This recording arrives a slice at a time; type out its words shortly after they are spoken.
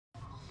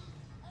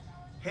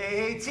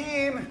Hey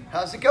team,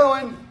 how's it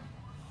going?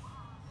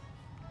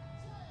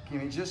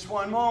 Give me just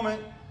one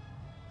moment,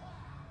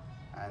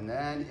 and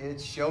then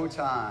it's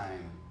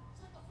showtime.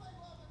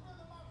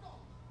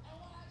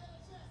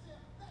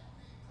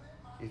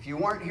 If you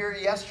weren't here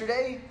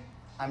yesterday,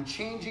 I'm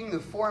changing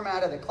the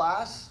format of the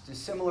class to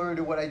similar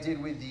to what I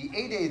did with the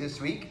A-Day this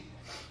week.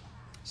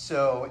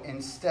 So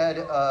instead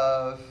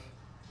of,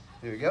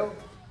 there we go.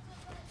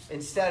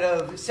 Instead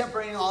of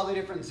separating all the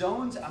different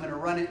zones, I'm gonna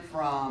run it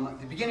from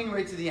the beginning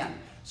right to the end.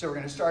 So we're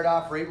gonna start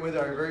off right with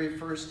our very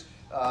first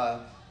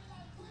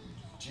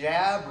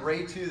jab,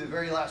 right to the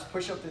very last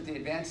push-up that the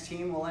advanced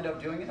team will end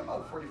up doing in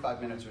about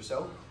 45 minutes or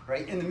so,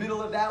 right? In the middle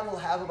of that, we'll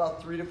have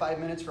about 3 to 5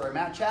 minutes for our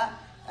mat chat.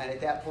 And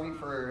at that point,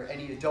 for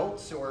any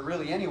adults or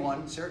really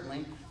anyone,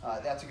 certainly,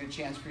 that's a good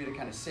chance for you to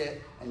kind of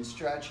sit and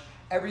stretch.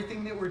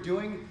 Everything that we're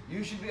doing,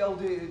 you should be able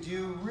to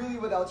do really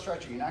without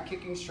stretching. You're not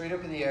kicking straight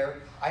up in the air.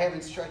 I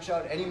haven't stretched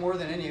out any more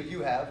than any of you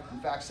have. In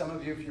fact, some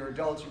of you, if you're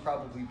adults, you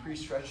probably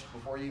pre-stretched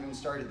before you even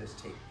started this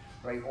tape,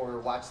 right? Or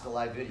watched the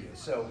live video.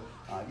 So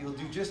you'll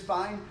do just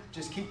fine.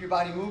 Just keep your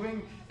body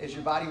moving. As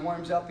your body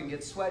warms up and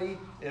gets sweaty,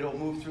 it'll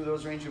move through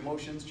those range of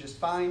motions just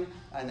fine.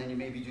 And then you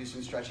maybe do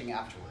some stretching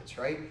afterwards,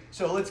 right?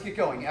 So let's get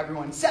going.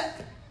 Everyone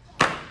set.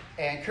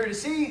 And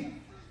courtesy,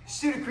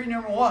 student creed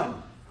number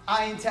 1.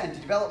 I intend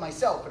to develop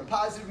myself in a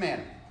positive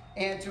manner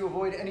and to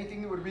avoid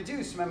anything that would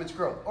reduce my mental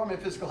growth or my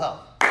physical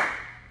health.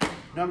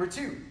 Number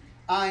 2,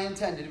 I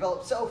intend to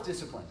develop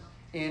self-discipline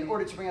in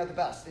order to bring out the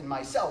best in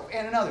myself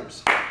and in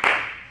others.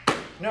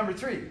 Number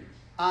 3,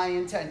 I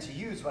intend to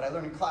use what I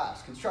learn in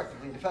class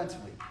constructively and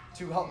defensively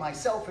to help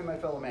myself and my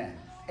fellow man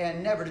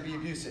and never to be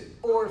abusive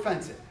or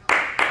offensive.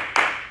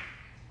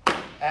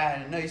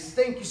 And a nice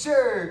thank you,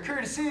 sir.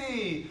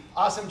 Courtesy.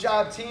 Awesome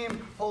job,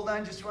 team. Hold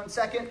on just 1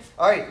 second.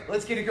 All right,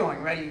 let's get it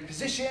going. Ready?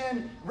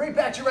 Position. Right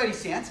back to ready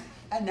stance.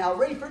 And now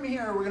right from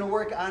here, we're going to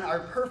work on our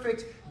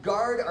perfect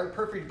guard, our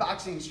perfect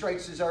boxing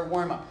strikes as our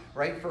warm-up,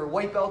 right? For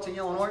white belts and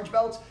yellow and orange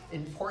belts,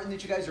 important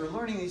that you guys are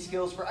learning these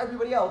skills. For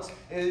everybody else,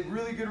 a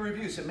really good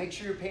review, so make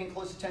sure you're paying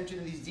close attention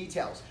to these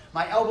details.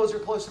 My elbows are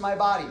close to my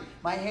body.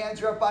 My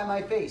hands are up by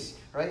my face,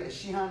 right? As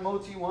Shihan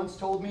Moti once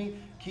told me,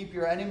 keep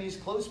your enemies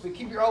close, but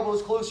keep your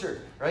elbows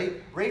closer,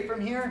 right? Right from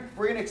here,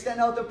 we're gonna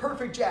extend out the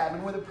perfect jab.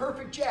 And with a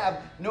perfect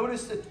jab,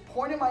 notice the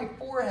point of my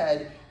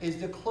forehead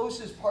is the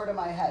closest part of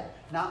my head,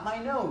 not my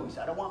nose.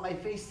 I don't want my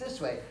face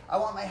this way. I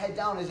want my head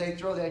down as I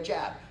throw that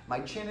jab. My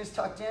chin is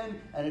tucked in,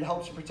 and it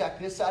helps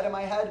protect this side of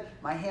my head.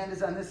 My hand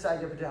is on this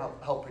side to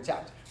help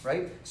protect,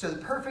 right? So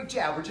the perfect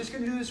jab, we're just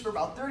gonna do this for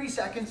about 30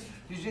 seconds.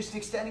 You're just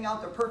extending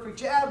out the perfect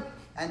jab,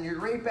 and you're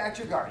right back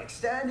to your guard.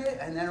 Extend it,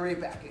 and then right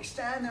back.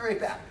 Extend, then right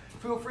back.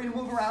 Feel free to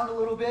move around a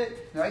little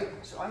bit, right?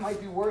 So I might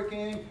be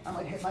working, I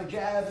might hit my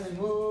jab and then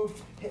move,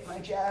 hit my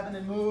jab and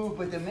then move,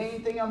 but the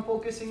main thing I'm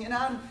focusing in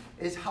on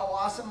is how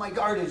awesome my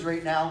guard is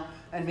right now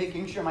and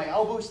making sure my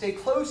elbows stay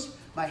close,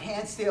 my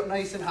hands stay up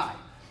nice and high.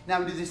 Now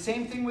I'm gonna do the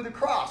same thing with a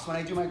cross. When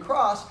I do my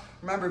cross,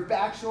 remember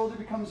back shoulder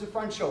becomes the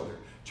front shoulder.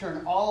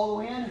 Turn all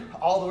the way in,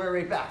 all the way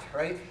right back,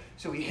 right?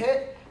 So we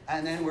hit,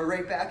 and then we're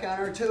right back on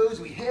our toes,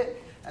 we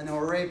hit, and then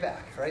we're right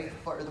back, right?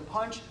 Fire the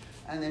punch,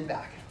 and then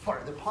back.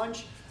 Fire the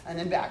punch, and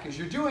then back. As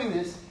you're doing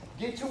this,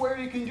 get to where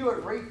you can do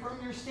it right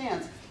from your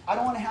stance. I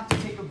don't want to have to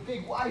take a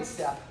big wide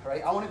step,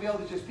 right? I want to be able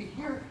to just be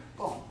here,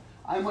 boom.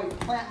 I might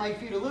plant my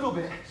feet a little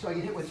bit so I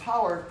can hit with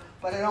power,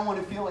 but I don't want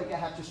to feel like I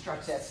have to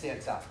stretch that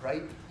stance out,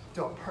 right?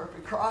 Do a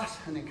perfect cross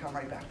and then come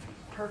right back.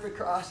 Perfect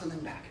cross and then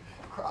back.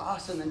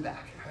 Cross and then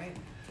back, right?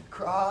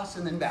 Cross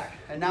and then back.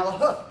 And now a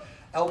hook.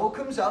 Elbow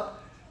comes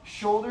up,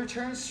 shoulder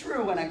turns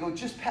through, and I go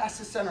just past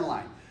the center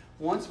line.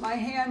 Once my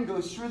hand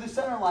goes through the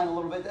center line a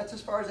little bit, that's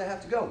as far as I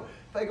have to go.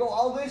 If I go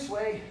all this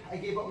way, I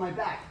gave up my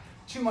back.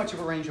 Too much of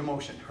a range of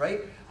motion,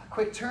 right? A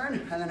quick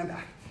turn, and then I'm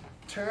back.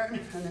 Turn,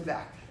 and then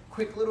back.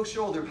 Quick little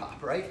shoulder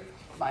pop, right?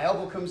 My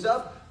elbow comes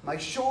up, my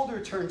shoulder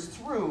turns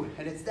through,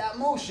 and it's that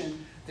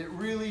motion that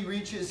really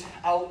reaches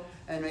out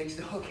and makes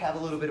the hook have a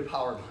little bit of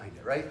power behind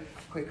it, right?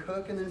 Quick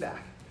hook, and then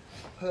back.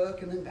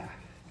 Hook, and then back.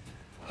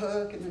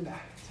 Hook, and then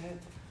back. That's it.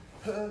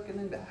 Hook, and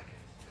then back.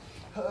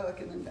 Hook,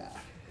 and then back.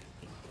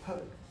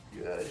 Hook.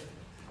 Good.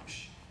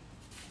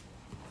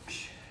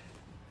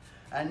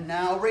 And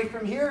now right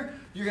from here,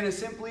 you're gonna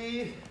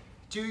simply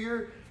do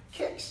your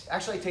kicks.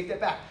 Actually, take that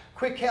back.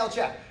 Quick cal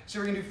check. So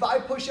we're gonna do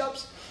 5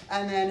 push-ups,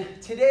 and then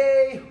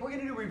today, we're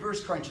gonna do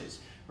reverse crunches.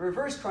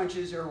 Reverse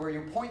crunches are where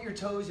you point your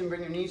toes and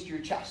bring your knees to your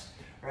chest,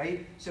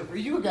 right? So for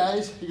you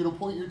guys, you're gonna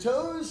point your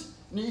toes,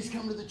 knees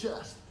come to the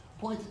chest.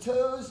 Point the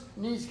toes,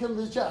 knees come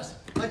to the chest.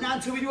 But not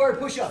until we do our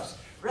push-ups.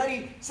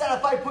 Ready? Set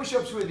up 5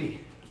 push-ups with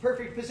me.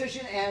 Perfect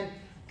position, and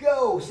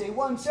go. Say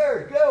 1,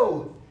 sir.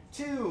 Go.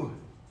 2,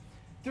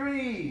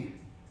 3,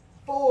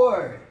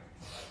 4,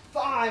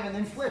 5, and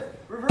then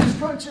flip. Reverse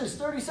crunches,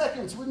 30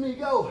 seconds with me,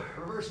 go.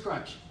 Reverse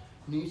crunch.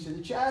 Knees to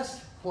the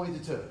chest, point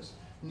the toes.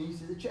 Knees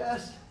to the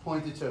chest,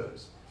 point the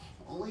toes.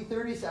 Only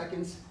 30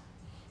 seconds.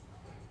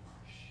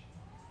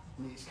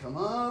 Knees come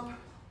up,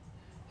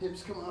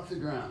 hips come off the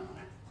ground.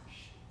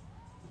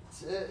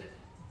 That's it.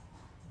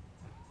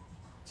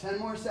 10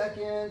 more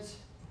seconds.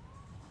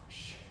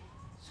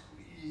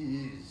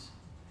 squeeze,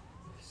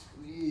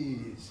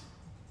 squeeze,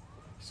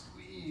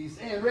 squeeze,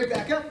 and right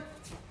back up.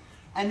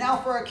 And now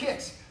for our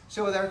kicks.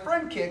 So with our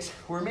front kicks,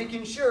 we're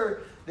making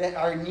sure that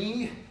our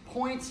knee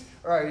points,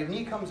 or our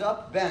knee comes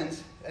up,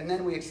 bends, and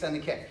then we extend the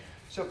kick.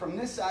 So from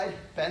this side,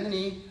 bend the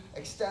knee,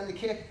 extend the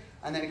kick,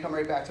 and then come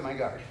right back to my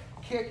guard.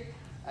 Kick,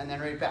 and then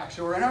right back.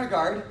 So we're in our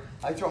guard.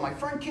 I throw my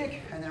front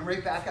kick, and then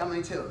right back on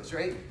my toes,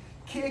 right?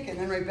 Kick, and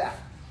then right back.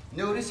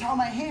 Notice how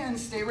my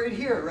hands stay right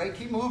here, right?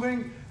 Keep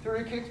moving, throw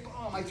your kicks,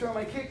 boom, I throw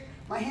my kick.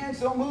 My hands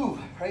don't move,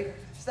 right?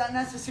 It's not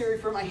necessary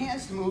for my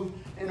hands to move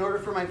in order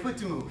for my foot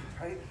to move,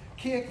 right?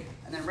 Kick,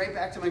 and then right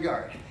back to my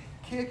guard.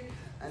 Kick,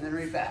 and then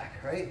right back,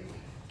 right?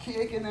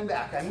 Kick, and then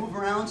back. I move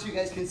around so you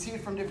guys can see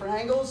it from different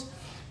angles.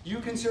 You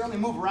can certainly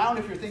move around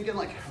if you're thinking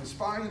like I'm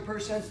sparring the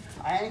person.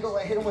 I angle,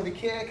 I hit them with a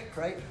kick,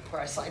 right? Or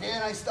I slide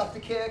in, I stuff the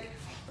kick,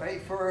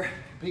 right? For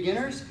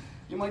beginners,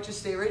 you might just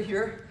stay right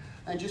here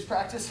and just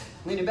practice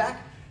leaning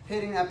back,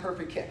 hitting that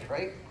perfect kick,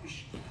 right?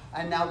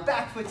 And now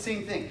back foot,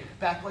 same thing.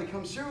 Back leg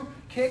comes through,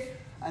 kick,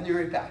 and then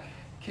right back.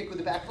 Kick with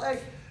the back leg,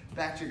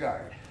 back to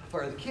guard.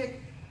 For the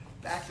kick,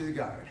 back to the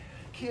guard.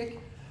 Kick,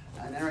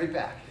 and then right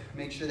back.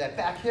 Make sure that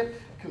back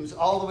hip comes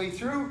all the way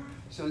through.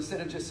 So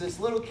instead of just this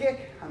little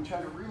kick, I'm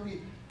trying to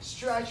really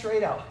stretch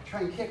right out.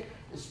 Try and kick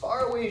as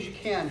far away as you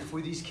can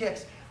with these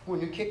kicks when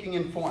you're kicking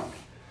in form.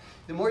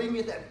 The more you can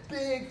get that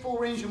big full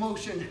range of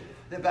motion,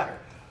 the better.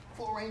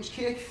 Full range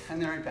kick,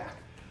 and then right back.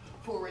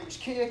 Full range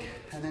kick,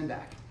 and then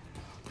back.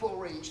 Full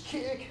range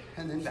kick,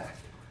 and then back.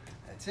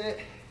 That's it.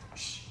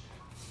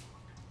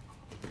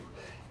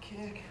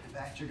 Kick,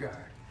 back to your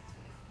guard.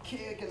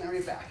 Kick, and then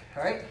right back,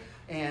 all right?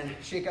 And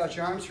shake out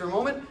your arms for a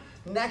moment.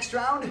 Next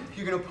round,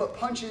 you're gonna put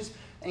punches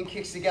and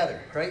kicks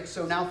together, right?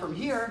 So now from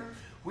here,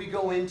 we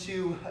go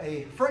into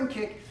a front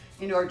kick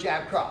into our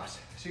jab cross.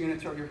 So you're gonna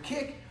throw your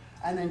kick,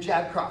 and then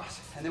jab cross,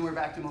 and then we're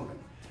back to moving.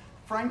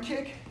 Front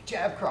kick,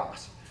 jab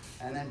cross,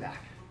 and then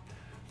back.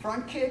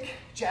 Front kick,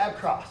 jab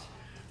cross.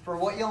 For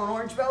white, yellow, and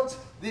orange belts,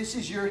 this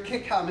is your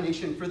kick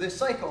combination for this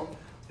cycle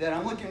that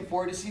I'm looking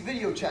for to see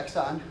video checks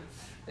on,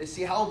 to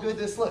see how good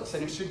this looks.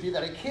 And it should be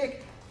that I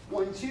kick,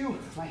 1, 2,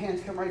 my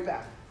hands come right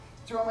back.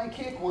 Throw my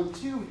kick, 1,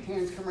 2,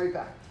 hands come right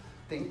back.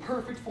 Think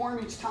perfect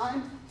form each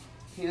time,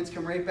 hands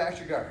come right back to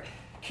your guard.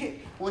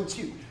 Kick, 1,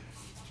 2,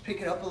 just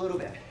pick it up a little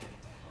bit.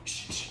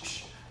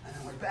 And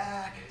then we're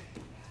back,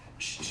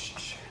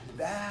 and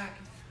back.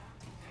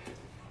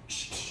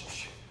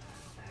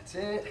 That's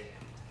it.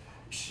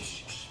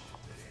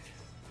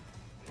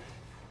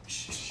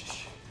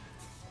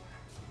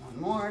 One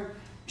more.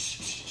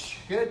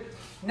 Good.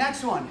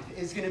 Next one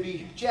is going to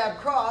be jab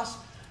cross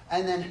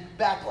and then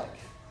back leg.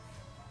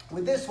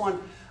 With this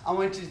one, I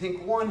want you to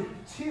think 1,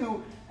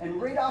 2,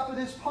 and right off of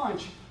this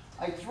punch,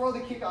 I throw the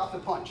kick off the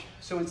punch.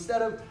 So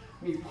instead of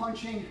me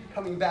punching,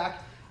 coming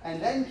back,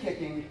 and then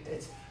kicking,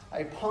 it's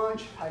I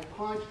punch, I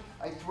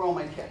throw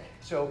my kick.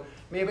 So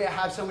maybe I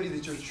have somebody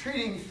that's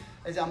retreating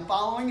as I'm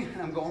following,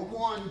 and I'm going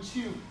 1,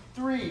 2,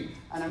 3,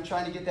 and I'm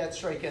trying to get that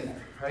strike in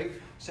there, right?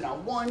 So now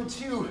 1,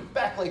 2,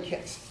 back leg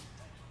kicks.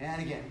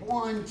 And again,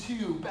 1,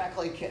 2, back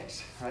leg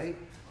kicks, right?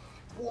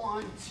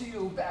 1,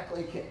 2, back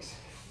leg kicks.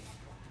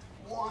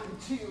 1,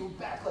 2,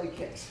 back leg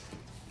kicks.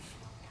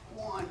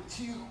 1,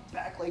 2,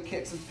 back leg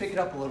kicks. Let's pick it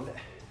up a little bit.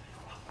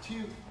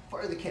 2,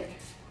 fire the kick.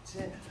 That's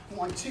it.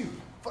 1, 2,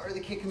 fire the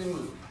kick and then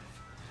move.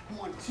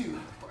 1, 2,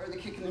 fire the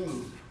kick and then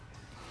move.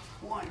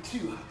 1,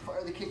 2,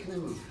 fire the kick and then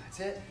move. That's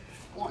it.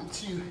 1,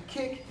 2,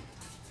 kick.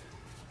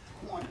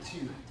 1,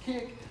 2,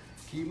 kick.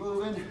 Keep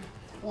moving.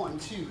 1,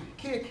 2,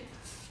 kick.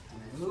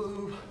 And then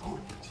move.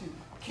 1, 2,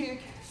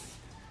 kick.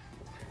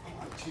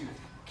 1, 2,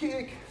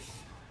 kick.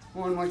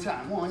 One more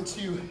time. 1,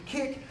 2,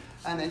 kick.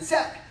 And then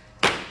set.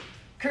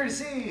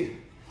 Courtesy.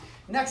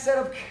 Next set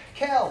of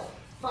Cal.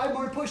 5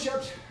 more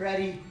push-ups.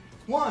 Ready?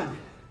 1,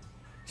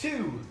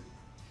 2,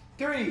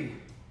 3,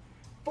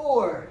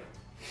 4,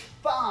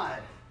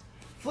 5.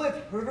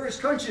 Flip, reverse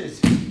crunches.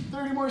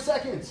 30 more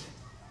seconds.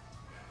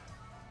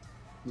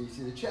 Knees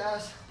to the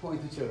chest,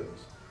 point the toes.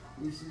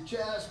 Knees to the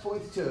chest,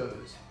 point the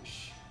toes.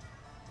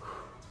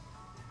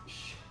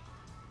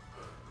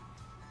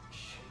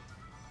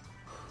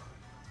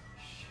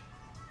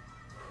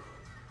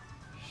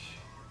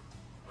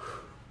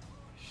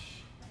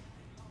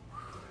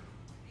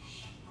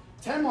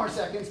 10 more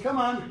seconds, come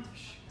on.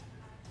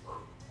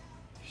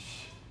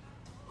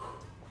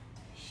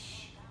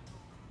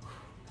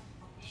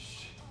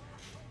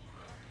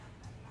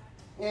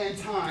 And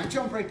time,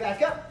 jump right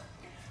back up.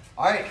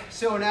 All right,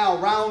 so now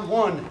round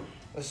 1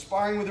 of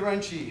sparring with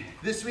Renchi.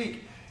 This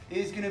week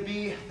is gonna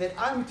be that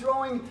I'm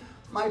throwing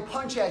my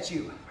punch at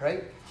you,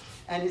 right?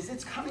 And as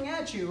it's coming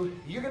at you,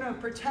 you're gonna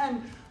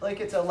pretend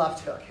like it's a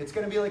left hook. It's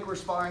gonna be like we're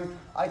sparring,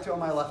 I throw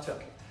my left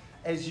hook.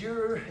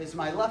 As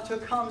my left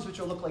hook comes, which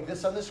will look like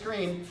this on the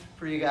screen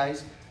for you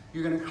guys,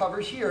 you're gonna cover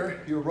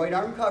here, your right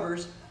arm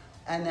covers,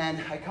 and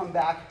then I come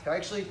back.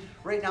 Actually,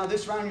 right now,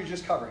 this round, you're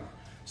just covering.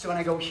 So when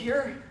I go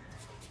here,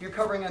 you're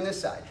covering on this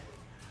side.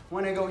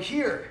 When I go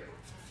here,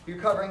 you're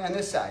covering on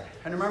this side.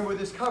 And remember with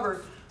this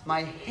cover,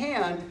 my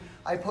hand,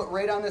 I put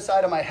right on the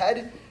side of my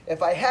head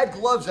If I had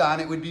gloves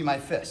on, it would be my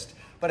fist.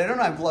 But I don't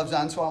have gloves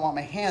on, so I want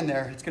my hand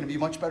there. It's going to be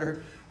much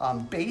better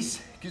base.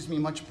 It gives me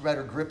much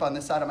better grip on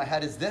this side of my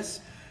head is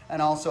this.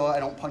 And also, I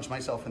don't punch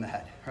myself in the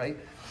head, right?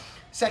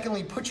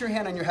 Secondly, put your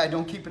hand on your head.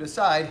 Don't keep it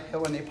aside.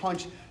 And when they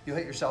punch, you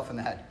hit yourself in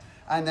the head.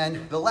 And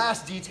then the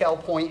last detail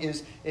point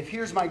is, if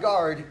here's my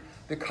guard,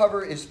 the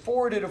cover is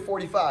forward at a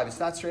 45. It's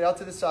not straight out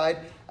to the side,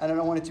 and I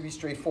don't want it to be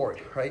straight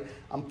forward, right?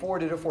 I'm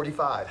forward at a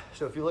 45.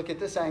 So if you look at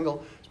this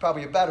angle, it's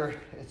probably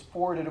it's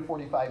forward at a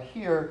 45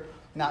 here,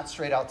 not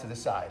straight out to the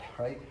side,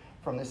 right?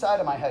 From the side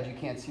of my head, you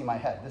can't see my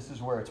head. This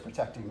is where it's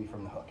protecting me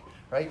from the hook,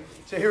 right?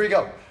 So here we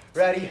go.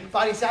 Ready?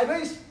 Body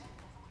sideways.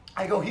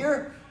 I go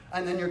here,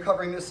 and then you're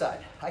covering this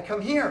side. I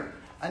come here,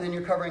 and then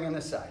you're covering on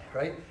this side,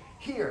 right?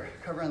 Here,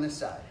 cover on this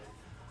side.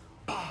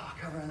 Ah,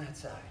 cover on that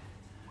side.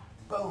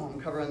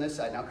 Boom, cover on this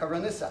side. Now cover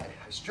on this side.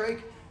 I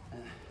strike,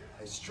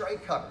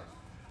 cover.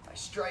 I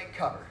strike,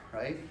 cover,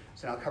 right?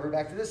 So now cover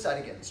back to this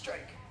side again.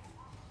 Strike,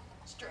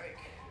 strike,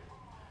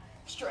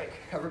 strike.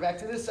 Cover back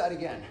to this side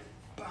again.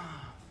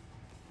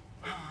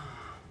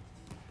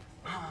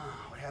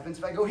 What happens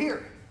if I go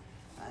here?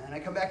 And then I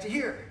come back to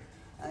here.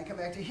 And I come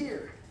back to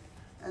here.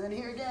 And then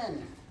here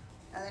again.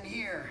 And then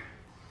here.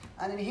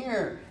 And then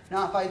here.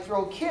 Now if I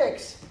throw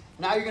kicks,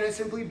 now you're going to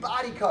simply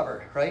body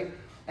cover, right?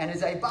 And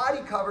as I body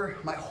cover,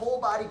 my whole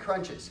body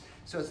crunches.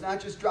 So it's not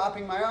just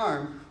dropping my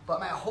arm, but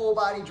my whole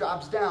body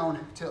drops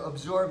down to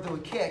absorb the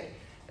kick.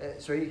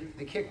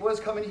 The kick was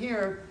coming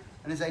here,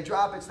 and as I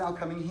drop, it's now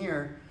coming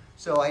here.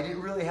 So I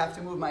didn't really have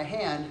to move my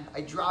hand.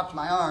 I dropped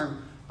my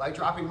arm by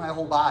dropping my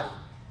whole body,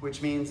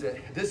 which means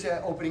that this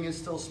opening is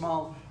still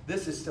small,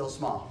 this is still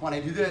small. When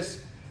I do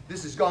this,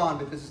 this is gone,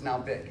 but this is now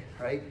big,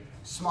 right?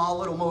 Small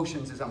little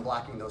motions as I'm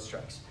blocking those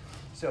strikes.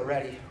 So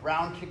ready,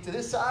 round kick to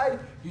this side,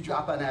 you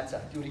drop on that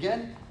side. Do it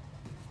again,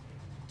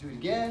 do it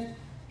again.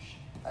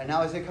 And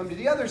now as I come to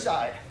the other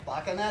side,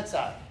 block on that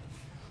side.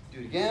 Do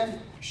it again,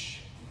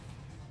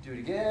 do it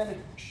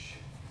again,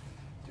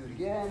 do it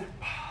again.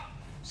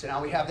 So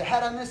now we have the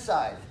head on this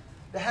side,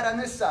 the head on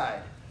this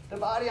side, the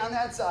body on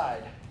that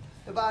side,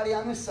 the body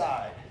on this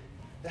side,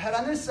 the head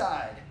on this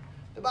side,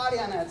 the body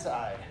on that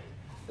side,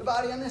 the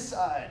body on this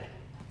side,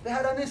 the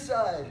head on this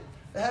side,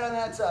 the head on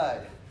that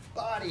side,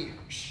 body,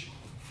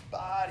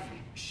 body,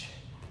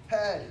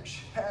 head,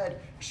 head,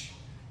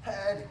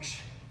 head,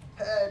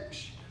 head,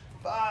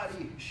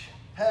 body,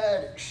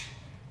 head,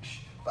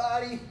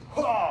 body,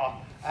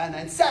 and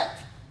then set.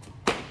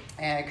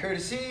 And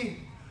courtesy,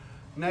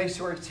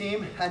 nice work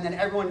team. And then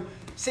everyone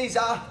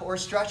seiza or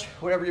stretch,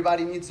 whatever your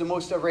body needs the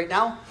most of right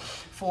now.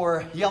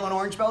 For yellow and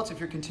orange belts, if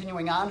you're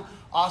continuing on,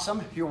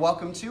 awesome, you're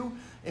welcome to.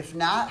 If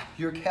not,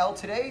 your cal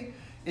today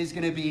is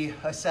gonna be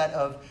a set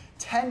of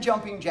 10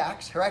 jumping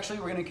jacks, or actually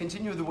we're gonna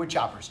continue with the wood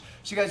choppers.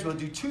 So you guys will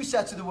do 2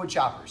 sets of the wood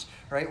choppers,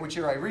 right? Which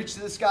are I reach to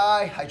the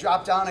sky, I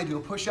drop down, I do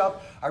a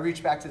push-up, I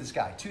reach back to the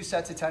sky. 2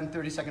 sets of 10,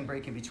 30-second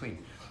break in between,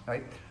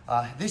 right?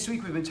 This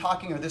week we've been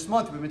talking, or this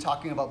month we've been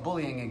talking about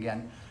bullying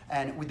again.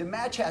 And with the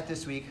Mad Chat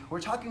this week,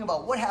 we're talking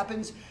about what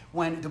happens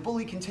when the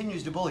bully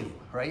continues to bully you,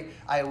 right?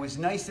 I was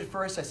nice at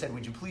first. I said,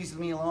 would you please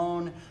leave me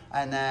alone?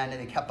 And then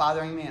they kept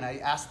bothering me, and I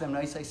asked them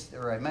nicely,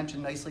 or I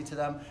mentioned nicely to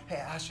them, hey,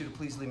 I asked you to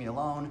please leave me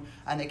alone.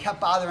 And they kept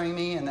bothering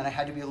me, and then I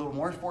had to be a little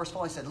more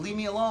forceful. I said, leave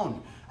me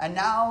alone. And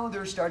now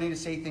they're starting to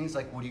say things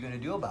like, what are you going to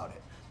do about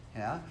it?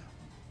 Yeah?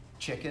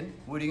 Chicken,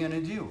 what are you going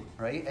to do,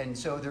 right? And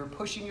so they're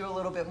pushing you a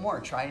little bit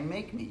more. Try and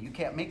make me. You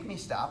can't make me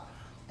stop.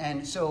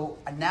 And so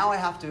now I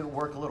have to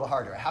work a little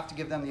harder. I have to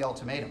give them the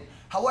ultimatum.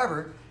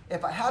 However,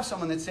 if I have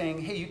someone that's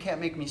saying, hey, you can't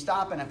make me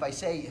stop, and if I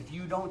say, if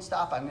you don't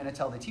stop, I'm going to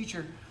tell the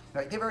teacher,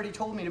 right? They've already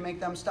told me to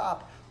make them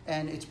stop,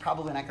 and it's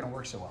probably not going to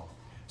work so well.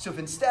 So if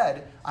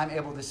instead I'm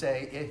able to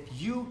say,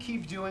 if you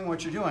keep doing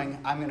what you're doing,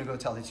 I'm going to go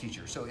tell the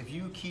teacher. So if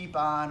you keep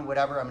on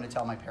whatever, I'm going to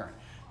tell my parent.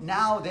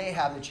 Now they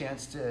have the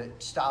chance to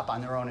stop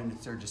on their own, and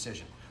it's their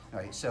decision.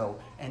 Right, so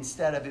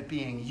instead of it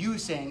being you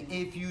saying,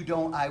 if you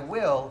don't, I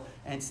will,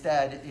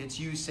 instead it's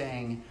you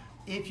saying,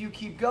 if you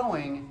keep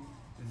going,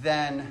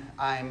 then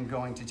I'm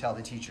going to tell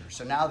the teacher.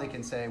 So now they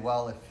can say,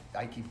 well, if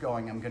I keep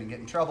going, I'm going to get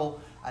in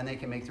trouble, and they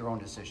can make their own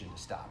decision to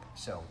stop.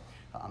 So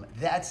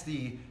that's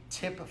the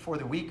tip for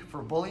the week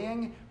for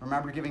bullying.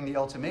 Remember, giving the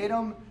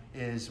ultimatum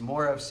is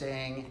more of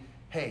saying,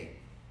 hey,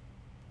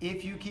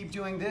 if you keep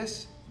doing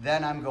this,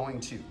 then I'm going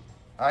to.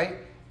 All right?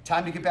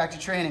 Time to get back to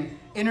training.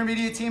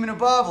 Intermediate team and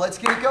above, let's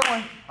get it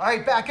going. All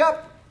right, back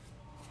up.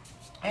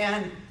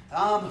 And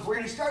we're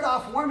gonna start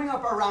off warming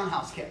up our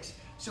roundhouse kicks.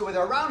 So with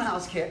our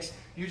roundhouse kicks,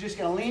 you're just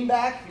gonna lean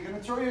back, you're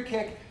gonna throw your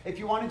kick. If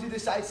you wanna do the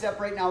side step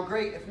right now,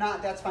 great. If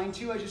not, that's fine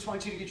too. I just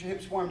want you to get your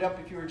hips warmed up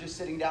if you were just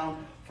sitting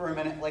down for a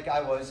minute like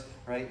I was,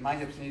 right? My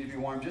hips need to be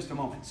warm just a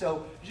moment.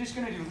 So you're just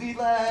gonna do lead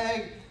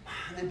leg,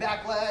 and then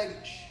back leg,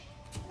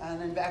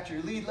 and then back to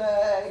your lead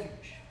leg,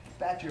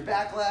 back to your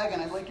back leg, and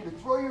I'd like you to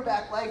throw your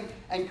back leg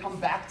and come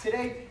back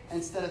today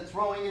instead of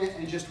throwing it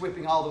and just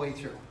whipping all the way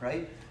through,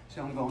 right?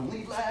 So I'm going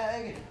lead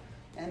leg,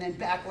 and then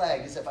back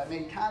leg as if I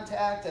made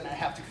contact and I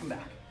have to come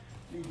back.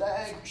 Lead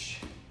leg,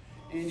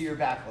 into your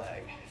back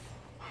leg.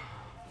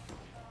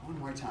 One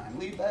more time,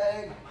 lead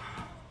leg,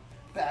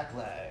 back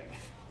leg.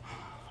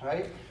 All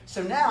right?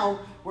 So now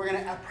we're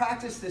gonna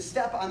practice this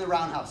step on the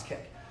roundhouse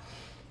kick.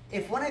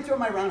 If when I throw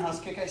my roundhouse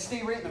kick, I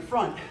stay right in the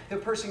front, the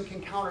person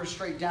can counter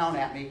straight down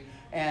at me,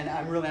 and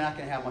I'm really not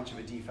gonna have much of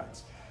a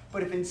defense.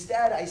 But if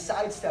instead I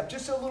sidestep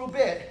just a little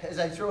bit as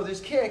I throw this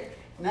kick,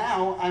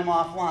 now I'm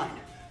offline.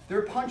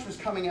 Their punch was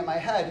coming at my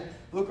head.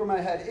 Look where my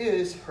head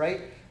is,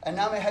 right? And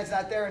now my head's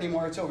not there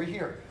anymore, it's over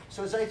here.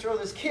 So as I throw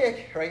this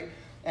kick, right,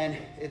 and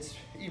it's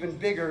even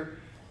bigger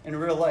in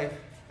real life,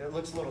 it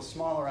looks a little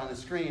smaller on the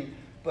screen,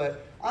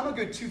 but I'm a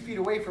good 2 feet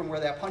away from where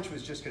that punch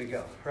was just gonna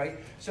go, right?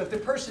 So if the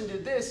person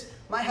did this,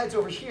 my head's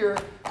over here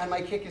and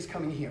my kick is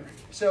coming here.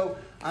 So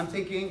I'm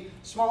thinking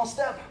small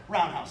step,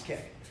 roundhouse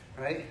kick,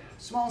 right?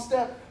 Small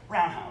step,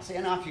 roundhouse,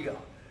 and off you go.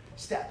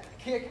 Step,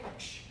 kick,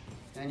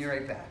 and you're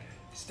right back.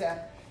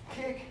 Step,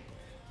 kick,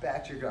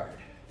 back to your guard.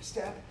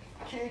 Step,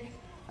 kick,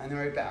 and then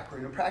right back. We're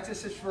gonna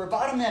practice this for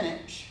about a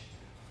minute,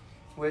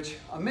 which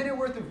a minute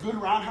worth of good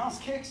roundhouse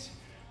kicks,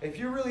 if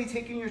you're really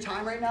taking your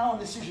time right now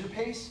and this is your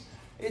pace,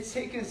 it's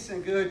taking us a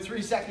good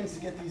 3 seconds to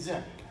get these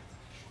in,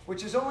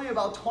 which is only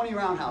about 20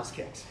 roundhouse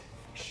kicks,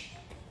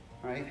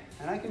 right?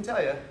 And I can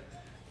tell you,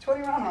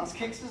 20 roundhouse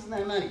kicks isn't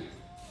that many.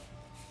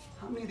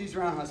 How many of these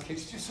roundhouse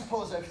kicks do you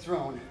suppose I've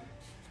thrown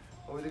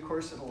over the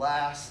course of the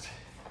last,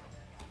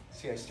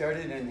 see, I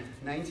started in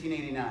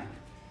 1989.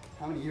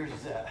 How many years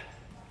is that?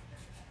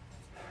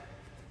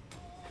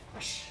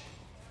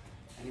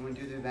 Anyone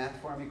do the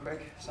math for me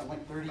quick? Something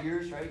like 30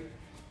 years, right?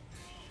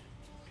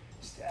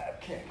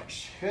 Step, kick,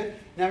 good.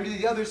 Now I'm gonna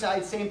do the other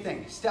side, same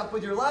thing. Step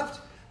with your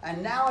left,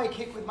 and now I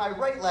kick with my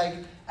right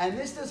leg, and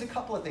this does a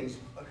couple of things.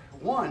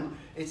 One,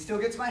 it still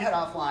gets my head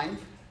offline,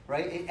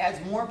 right? It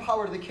adds more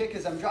power to the kick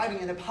as I'm driving,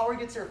 and the power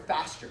gets there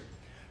faster.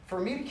 For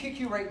me to kick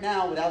you right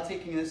now without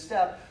taking this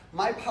step,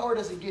 my power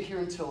doesn't get here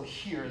until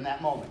here in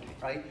that moment,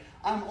 right?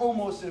 I'm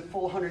almost at a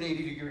full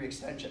 180-degree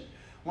extension.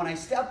 When I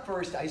step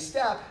first, I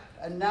step,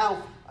 and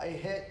now I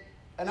hit,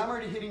 and I'm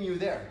already hitting you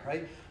there,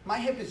 right? My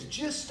hip is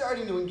just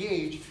starting to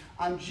engage.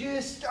 I'm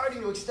just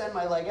starting to extend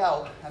my leg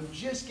out. I'm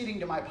just getting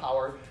to my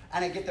power,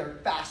 and I get there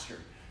faster.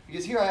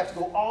 Because here I have to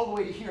go all the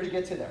way to here to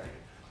get to there.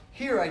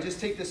 Here I just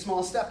take this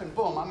small step, and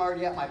boom, I'm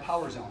already at my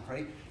power zone,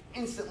 right?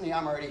 Instantly,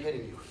 I'm already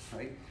hitting you,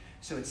 right?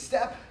 So it's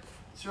step,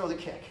 throw the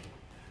kick,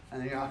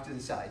 and then you're off to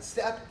the side.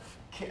 Step,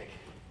 kick,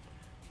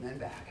 and then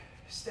back.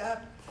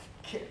 Step,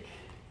 kick.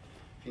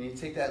 If you need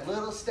to take that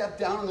little step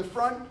down in the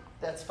front,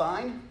 that's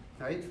fine,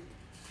 right?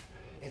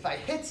 If I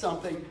hit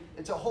something,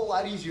 it's a whole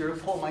lot easier to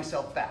pull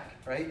myself back,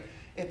 right?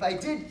 If I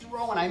did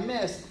throw and I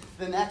missed,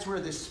 then that's where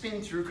the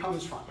spin through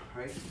comes from,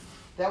 right?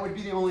 That would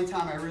be the only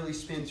time I really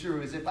spin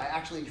through, is if I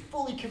actually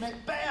fully commit,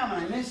 bam,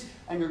 and I miss,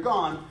 and you're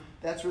gone,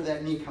 that's where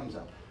that knee comes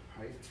up,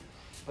 right?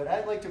 But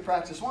I'd like to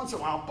practice once in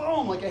a while,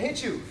 boom, like I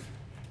hit you,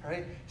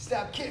 right?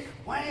 Step, kick,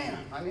 wham,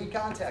 I made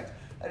contact.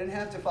 I didn't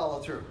have to follow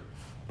through.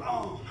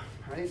 Boom,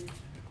 right?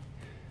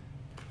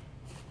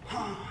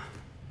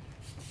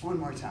 One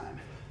more time.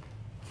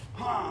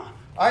 All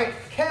right,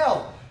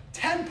 Kale,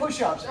 10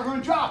 push-ups.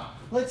 Everyone drop.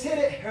 Let's hit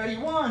it. Ready?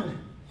 1,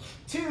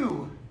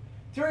 2,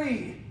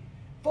 3,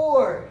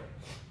 4,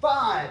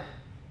 5,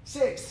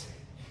 6,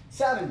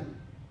 7,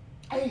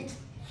 8,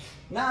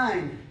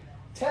 9,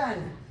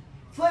 10.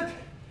 Flip.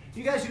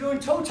 You guys are doing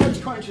toe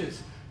touch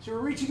crunches. So we're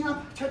reaching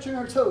up, touching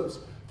our toes.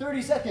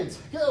 30 seconds.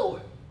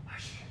 Go.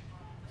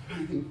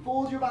 You can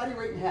fold your body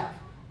right in half.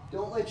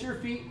 Don't let your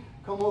feet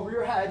come over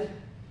your head,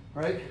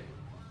 right?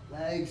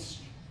 Legs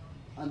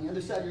on the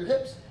other side of your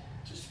hips.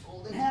 Just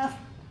fold in half.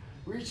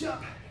 Reach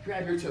up,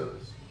 grab your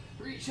toes.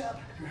 Reach up,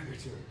 grab your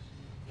toes.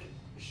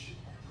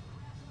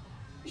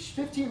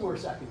 15 more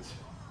seconds.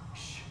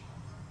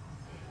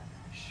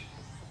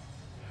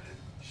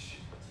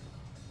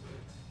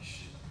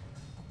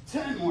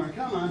 10 more,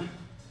 come on.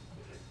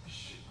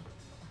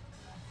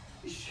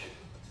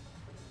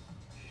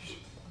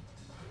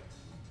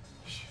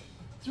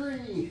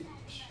 3,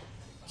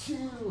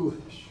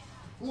 2,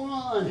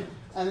 1,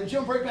 and then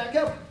jump right back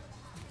up.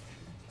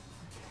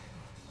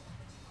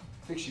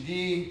 Fix your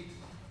D,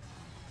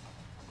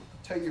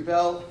 tighten your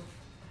belt,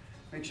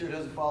 make sure it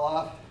doesn't fall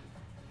off.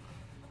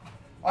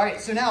 All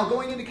right, so now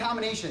going into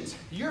combinations.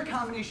 Your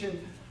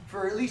combination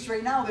for at least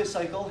right now this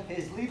cycle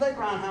is lead leg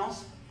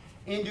roundhouse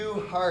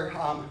into our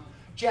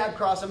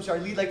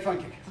lead leg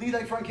front kick. Lead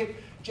leg front kick,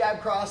 jab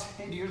cross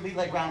into your lead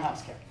leg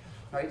roundhouse kick.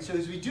 All right, so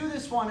as we do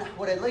this one,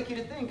 what I'd like you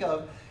to think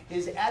of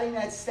is adding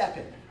that step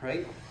in,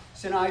 right?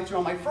 So now I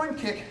throw my front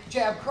kick,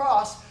 jab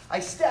cross, I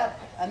step,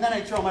 and then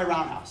I throw my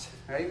roundhouse,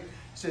 right?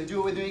 So do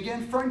it with me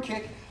again, front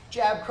kick,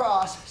 jab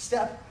cross,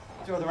 step,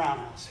 throw the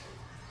roundhouse.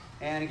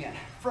 And again,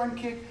 front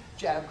kick,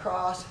 jab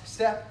cross,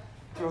 step,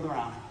 throw the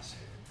roundhouse.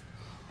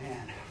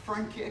 And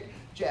front kick,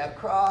 jab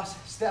cross,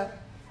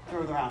 step,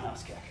 throw the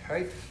roundhouse kick,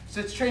 right?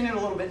 So let's train it a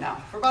little bit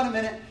now. For about a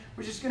minute,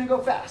 we're just gonna go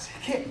fast.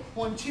 Kick,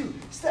 1, 2,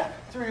 step,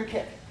 throw your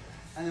kick.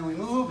 And then we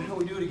move and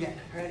we do it again.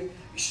 Ready?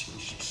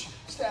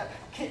 Step,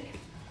 kick,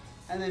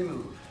 and then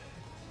move.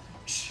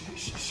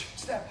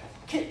 Step,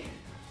 kick,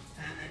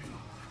 and then move.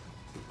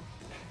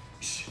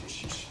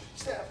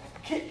 Step,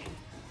 kick.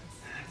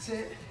 That's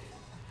it.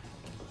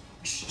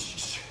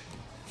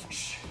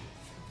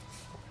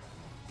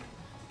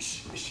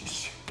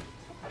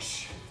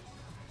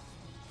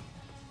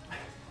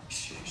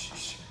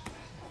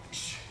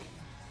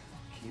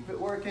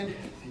 second,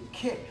 then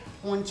kick.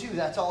 1, 2,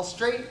 that's all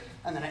straight,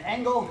 and then I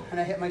angle, and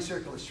I hit my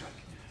circular strike.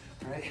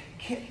 All right,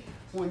 kick.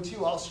 1,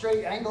 2, all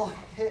straight, angle,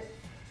 hit,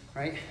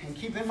 right? And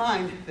keep in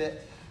mind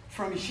that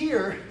from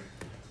here,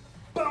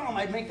 boom,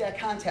 I'd make that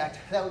contact.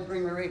 That would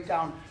bring my rate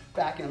down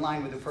back in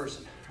line with the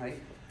person, right?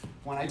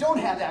 When I don't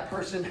have that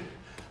person,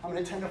 I'm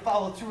gonna tend to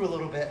follow through a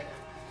little bit.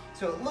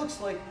 So it looks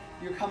like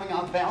you're coming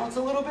off balance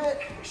a little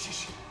bit.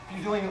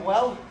 You're doing it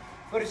well,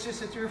 but it's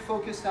just that you're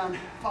focused on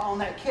following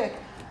that kick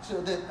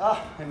so that,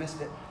 I missed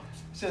it.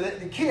 So that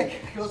the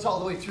kick goes all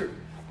the way through,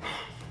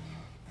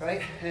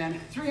 right? And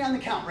 3 on the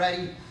count,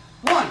 ready?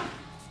 1,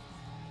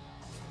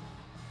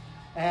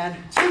 and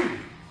 2,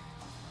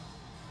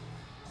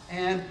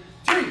 and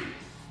 3.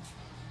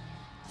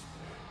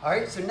 All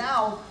right, so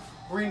now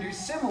we're gonna do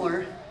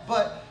similar,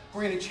 but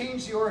we're gonna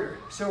change the order.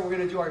 So we're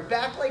gonna do our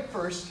back leg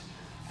first,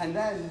 and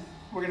then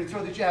we're gonna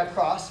throw the jab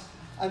cross,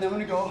 and then we're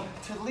gonna go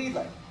to the lead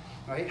leg,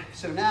 right?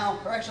 So now,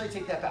 or actually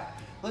take that back.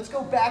 Let's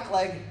go back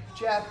leg,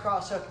 jab,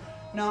 cross hook.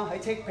 No, I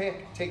take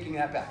back, taking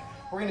that back.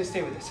 We're gonna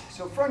stay with this.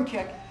 So front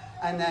kick,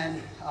 and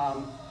then,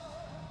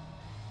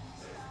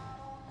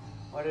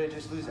 why did I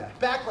just lose that?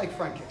 Back leg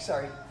front kick,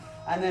 sorry.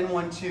 And then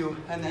 1, 2,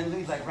 and then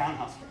lead leg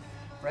roundhouse kick,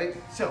 right?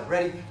 So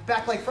ready,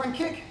 back leg front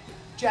kick,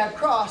 jab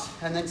cross,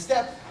 and then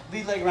step,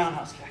 lead leg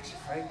roundhouse kicks,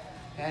 right?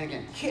 And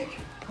again, kick,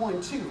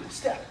 1, 2,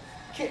 step,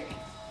 kick.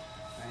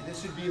 Right,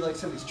 this would be like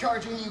somebody's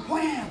charging you,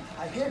 wham!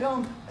 I hit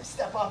them, I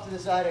step off to the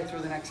side, I throw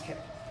the next kick.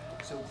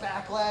 So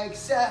back leg,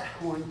 set,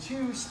 1,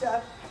 2,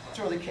 step,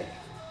 throw the kick.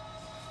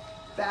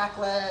 Back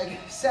leg,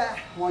 set,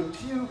 1,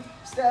 2,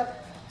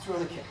 step, throw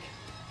the kick.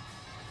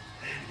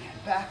 Again,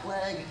 back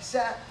leg,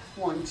 set,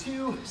 1,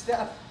 2,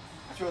 step,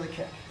 throw the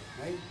kick,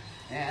 right?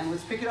 And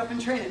let's pick it up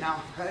and train it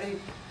now. Ready?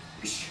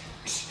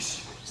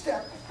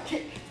 Step,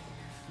 kick.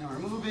 Now we're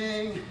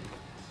moving.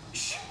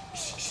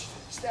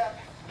 Step,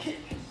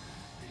 kick.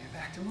 Get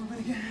back to moving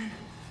again.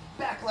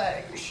 Back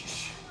leg.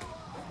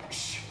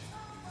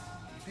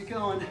 Keep it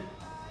going.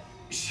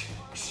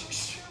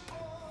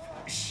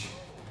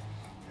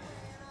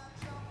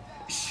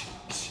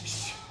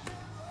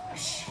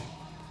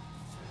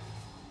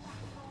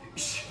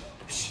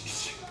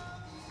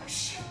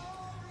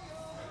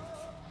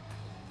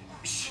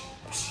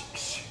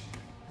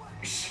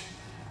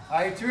 All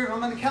right, 3 of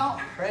them on the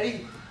count.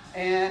 Ready?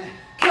 And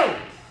go.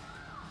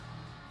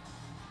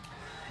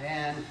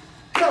 And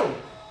go.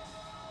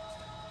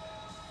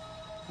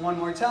 One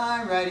more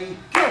time. Ready?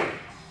 Go.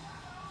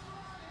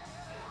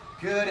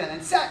 Good, and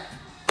then set.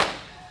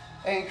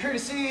 And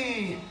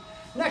courtesy.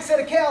 Next set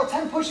of kale,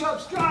 10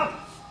 push-ups,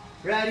 drop.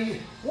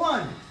 Ready?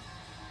 1,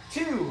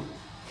 2,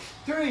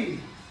 3,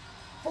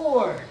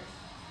 4,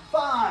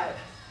 5,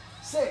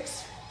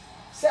 6,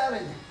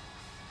 7,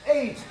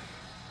 8,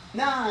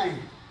 9,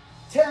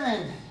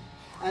 10,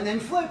 and then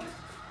flip.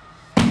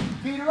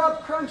 Feet are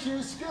up,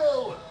 crunches,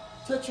 go.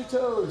 Touch your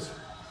toes.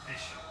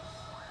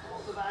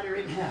 Hold the body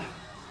right in half.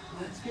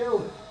 Let's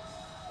go.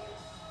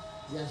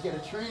 You guys gotta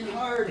train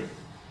hard.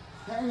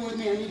 Hang with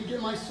me, I need to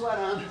get my sweat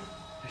on.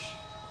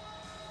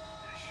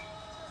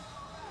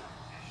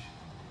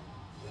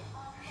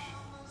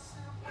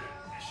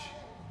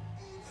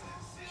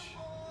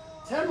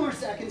 10 more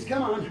seconds,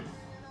 come on.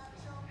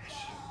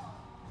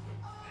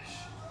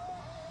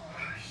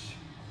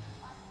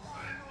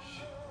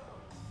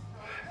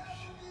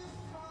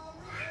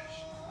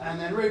 And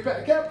then right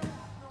back up.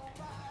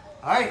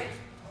 All right,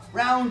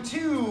 round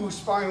 2,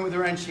 sparring with the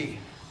wrenchy.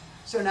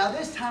 So now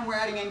this time we're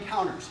adding in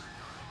counters.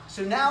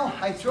 So now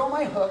I throw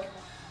my hook,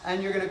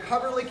 and you're gonna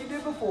cover like you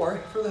did before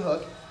for the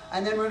hook,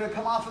 and then we're gonna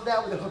come off of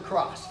that with a hook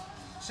cross.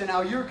 So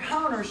now your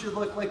counter should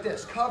look like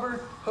this.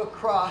 Cover, hook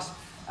cross,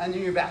 and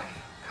then you're back.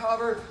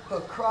 Cover,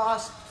 hook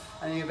cross,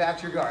 and then you're back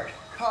to your guard.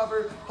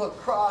 Cover, hook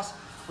cross,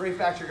 right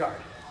back to your guard.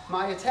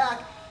 My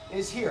attack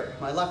is here.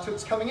 My left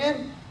hook's coming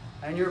in,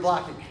 and you're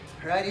blocking.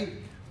 Ready?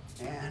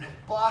 And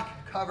block,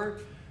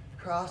 cover,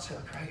 cross,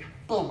 hook, right?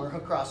 Boom, or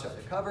hook cross, right?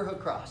 Cover, hook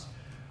cross.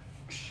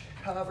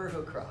 Cover,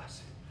 hook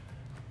cross.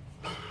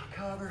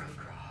 Cover, hook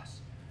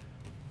cross.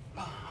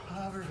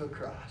 Cover, hook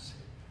cross.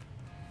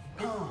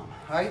 Boom. All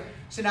right?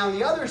 So now on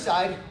the other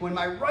side, when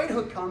my right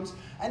hook comes,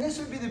 and this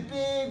would be the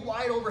big,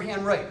 wide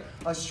overhand right.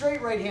 A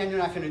straight right hand, you're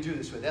not going to do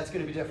this with. That's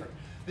going to be different.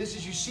 This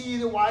is, you see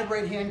the wide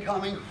right hand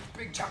coming,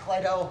 big Chuck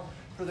Liddell,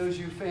 for those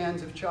of you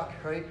fans of Chuck,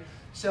 right?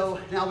 So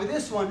now with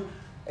this one,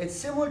 it's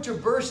similar to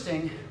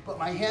bursting, but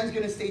my hand's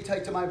gonna stay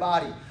tight to my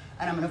body.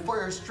 And I'm gonna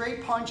fire a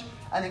straight punch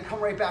and then come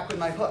right back with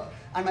my hook.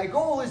 And my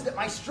goal is that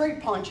my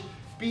straight punch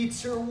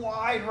beats her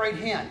wide right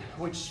hand,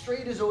 which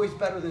straight is always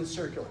better than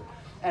circular.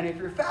 And if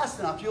you're fast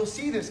enough, you'll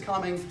see this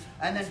coming,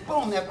 and then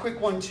boom, that quick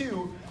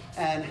 1-2,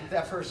 and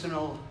that person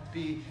will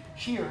be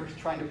here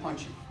trying to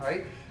punch you, all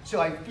right?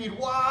 So I feed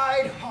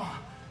wide,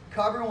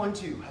 cover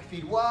 1-2. I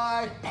feed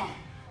wide,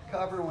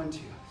 cover 1-2.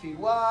 Feed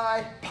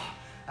wide,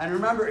 and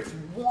remember, it's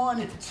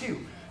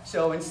 1-2.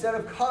 So instead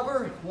of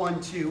cover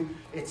 1-2,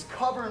 it's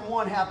cover and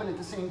 1 happen at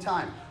the same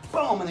time.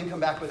 Boom, and then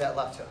come back with that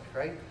left hook,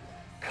 right?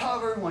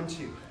 Cover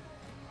 1-2.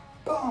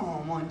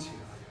 Boom, 1-2.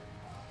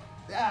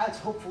 That's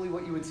hopefully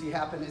what you would see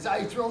happen is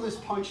I throw this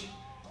punch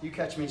you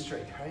catch me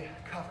straight, right?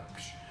 Cover.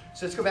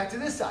 So let's go back to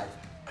this side.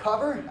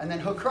 Cover and then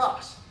hook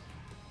cross.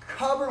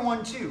 Cover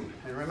 1, 2.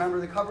 And remember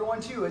the cover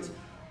 1, 2, it's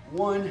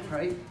 1,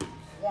 right?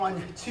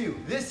 1, 2.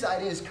 This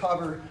side is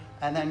cover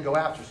and then go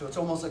after. So it's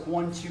almost like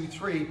 1, 2,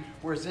 3,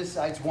 whereas this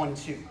side's 1,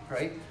 2,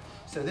 right?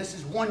 So this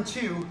is 1,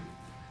 2.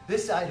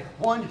 This side,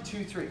 1,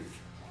 2, 3,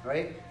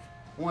 right?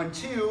 1,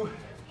 2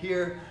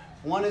 here.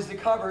 1 is the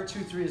cover, 2,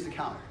 3 is the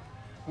counter.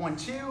 1,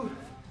 2,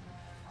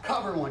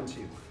 cover 1,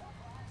 2.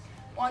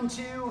 1,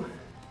 2,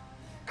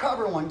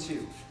 cover 1,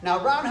 2. Now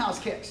roundhouse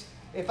kicks.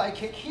 If I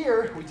kick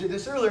here, we did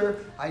this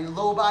earlier, I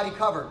low body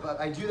cover, but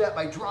I do that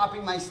by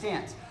dropping my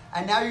stance.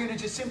 And now you're gonna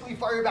just simply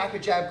fire back a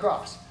jab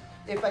cross.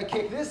 If I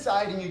kick this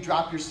side and you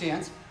drop your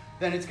stance,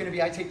 then it's gonna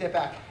be, I take that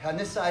back. On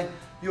this side,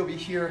 you'll be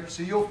here,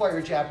 so you'll fire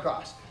a jab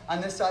cross. On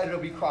this side, it'll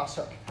be cross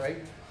hook, right?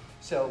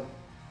 So,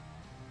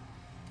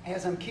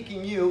 as I'm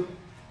kicking you,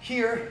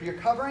 here, you're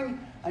covering,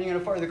 and you're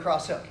gonna fire the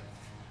cross hook.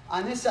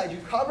 On this side, you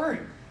cover,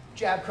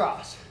 jab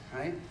cross,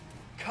 right?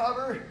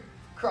 Cover,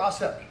 cross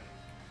hook.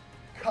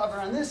 Cover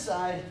on this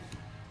side,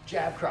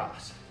 jab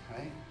cross,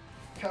 right?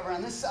 Cover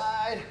on this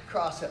side,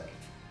 cross hook.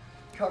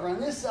 Cover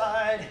on this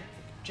side,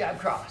 jab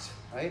cross,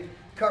 right?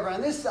 Cover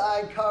on this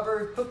side,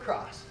 cover, hook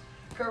cross.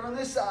 Cover on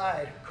this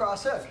side,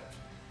 cross hook.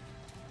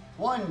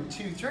 1,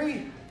 2,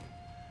 3,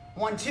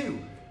 1, 2.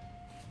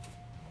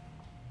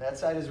 That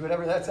side is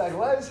whatever that side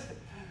was.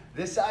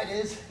 This side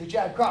is the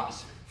jab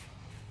cross.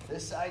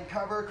 This side,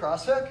 cover,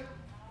 cross hook.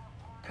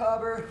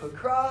 Cover, hook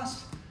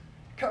cross.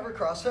 Cover,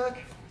 cross hook.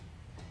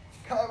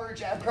 Cover,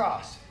 jab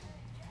cross.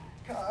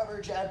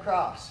 Cover, jab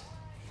cross.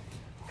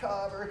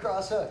 Cover,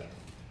 cross hook.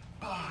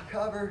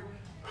 Cover,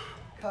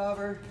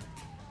 cover.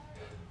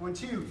 1,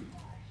 2.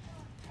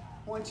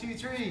 1, 2,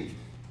 3.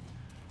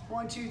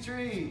 1, 2,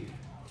 3.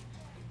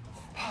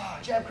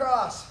 Jab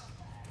cross.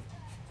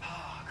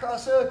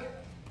 Cross hook.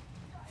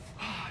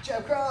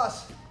 Jab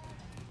cross.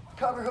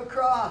 Cover, hook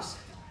cross.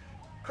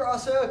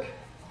 Cross hook.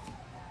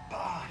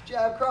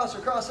 Jab cross or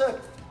cross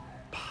hook.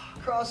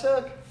 Cross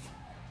hook.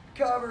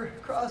 Cover,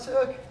 cross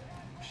hook.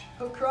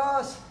 Hook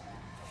cross.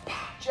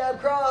 Jab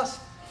cross.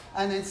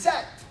 And then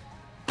set.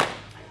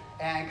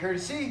 And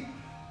courtesy.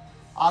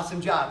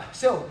 Awesome job.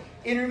 So,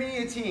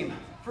 intermediate team.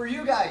 For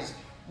you guys,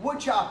 wood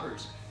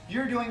choppers,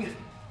 you're doing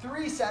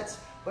 3 sets,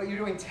 but you're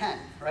doing 10,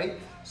 right?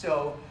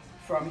 So,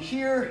 from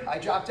here, I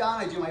drop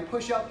down, I do my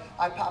push-up,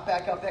 I pop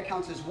back up, that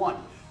counts as 1.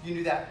 You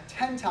do that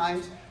 10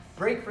 times,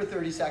 break for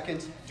 30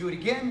 seconds, do it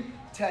again,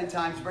 10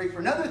 times, break for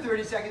another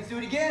 30 seconds, do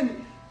it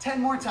again,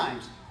 10 more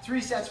times. 3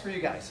 sets for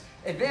you guys.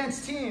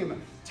 Advanced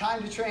team,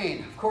 time to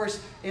train. Of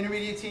course,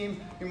 intermediate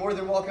team, you're more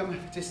than welcome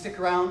to stick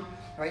around,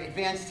 right?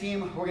 Advanced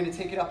team, we're gonna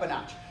take it up a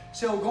notch.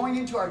 So going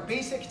into our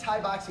basic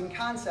Thai boxing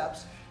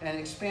concepts and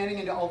expanding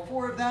into all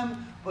 4 of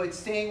them, but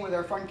staying with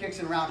our front kicks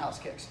and roundhouse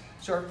kicks.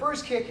 So our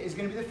first kick is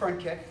gonna be the front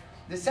kick.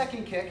 The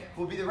second kick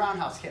will be the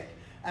roundhouse kick.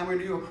 And we're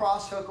gonna do a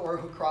cross hook or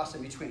a hook cross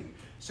in between.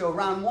 So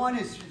round 1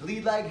 is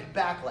lead leg,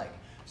 back leg.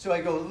 So I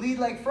go lead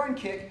leg, front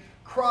kick,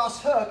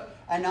 cross hook,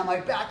 and now my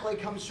back leg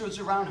comes towards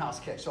the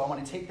roundhouse kick. So I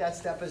wanna take that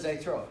step as I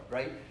throw it,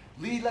 right?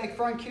 Lead leg,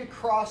 front kick,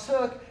 cross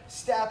hook,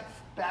 step,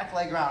 back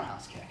leg,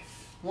 roundhouse kick.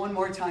 One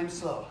more time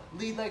slow.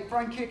 Lead leg,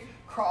 front kick,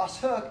 cross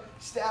hook,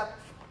 step,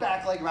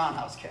 back leg,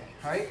 roundhouse kick,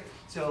 all right?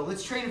 So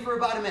let's train it for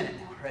about a minute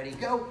now. Ready,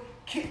 go.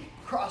 Kick,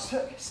 cross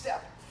hook,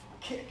 step,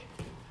 kick.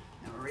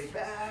 Now right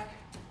back.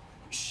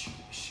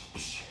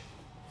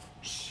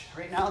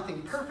 Right now,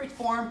 think perfect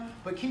form,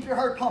 but keep your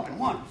heart pumping.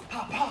 1,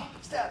 pop,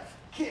 pop, step,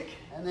 kick,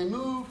 and then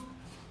move,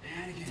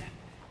 and again.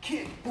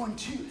 Kick, 1,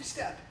 2,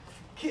 step,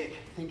 kick.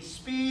 Think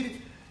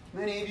speed.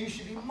 Many of you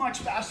should be much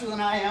faster than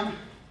I am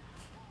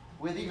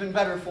with even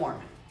better form,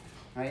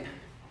 right?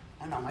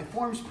 I know my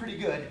form's pretty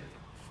good.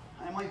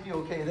 I might be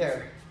okay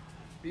there,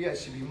 but you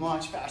guys should be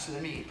much faster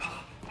than me.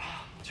 Pop,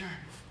 pop, turn,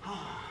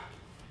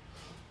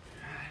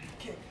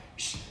 kick,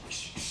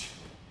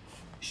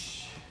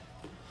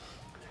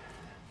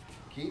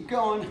 keep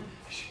going.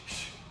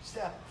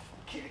 Step,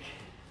 kick.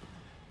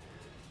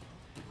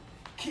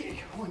 Kick,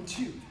 1,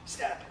 2,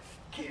 step,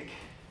 kick.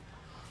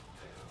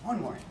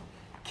 One more.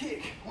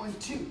 Kick, 1,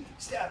 2,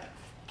 step,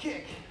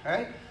 kick. All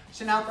right?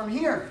 So now from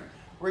here,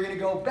 we're gonna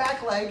go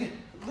back leg,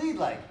 lead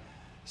leg.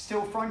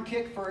 Still front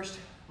kick first,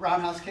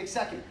 roundhouse kick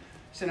second.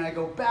 So now I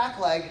go back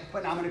leg,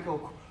 but now I'm gonna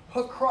go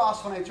hook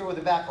cross when I throw with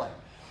the back leg.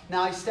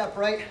 Now I step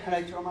right and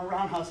I throw my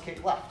roundhouse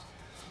kick left.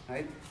 All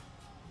right?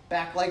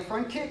 Back leg,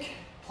 front kick,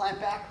 plant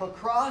back, hook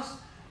cross,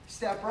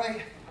 step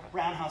right,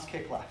 roundhouse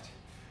kick left.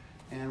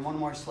 And one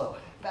more slow.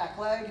 Back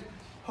leg,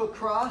 hook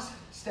cross,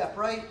 step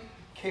right,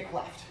 kick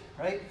left,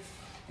 right?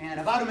 And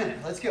about a minute,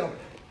 let's go.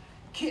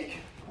 Kick,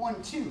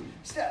 1, 2,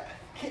 step,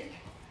 kick.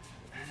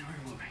 And then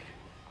we're moving.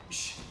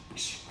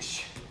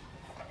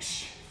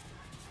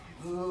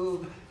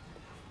 Move. Move.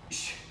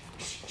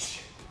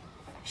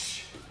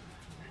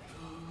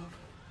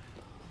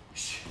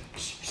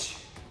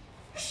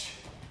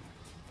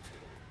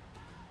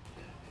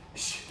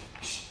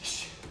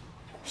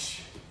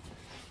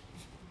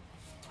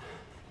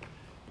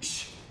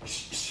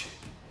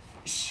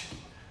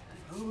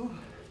 Move.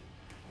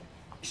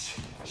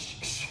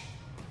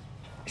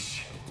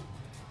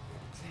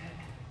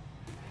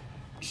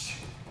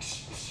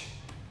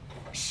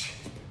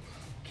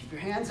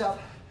 Keep your hands up.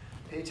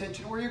 Pay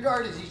attention to where your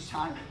guard is each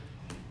time.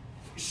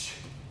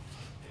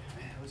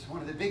 That was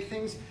one of the big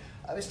things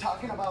I was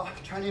talking about,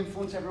 trying to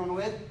influence everyone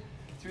with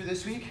through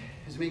this week,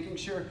 is making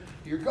sure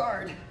your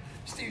guard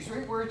stays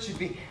right where it should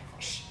be.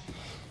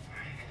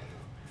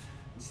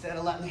 Instead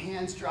of letting the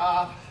hands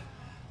drop,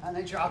 and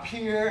they drop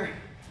here.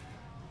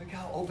 Look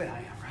how open I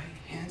am, right?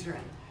 Hands are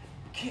in.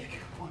 Kick,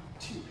 1,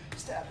 2,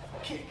 step,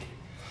 kick.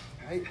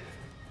 All right,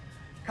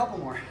 couple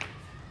more.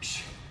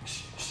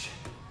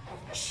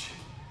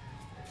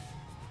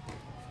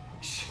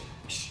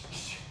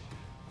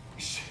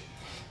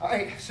 All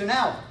right, so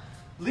now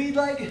lead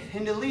leg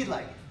into lead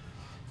leg.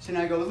 So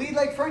now I go lead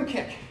leg front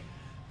kick,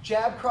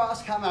 jab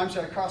cross,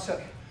 cross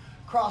hook.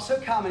 Cross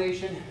hook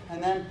combination,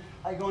 and then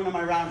I go into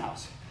my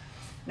roundhouse.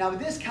 Now with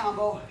this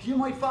combo, you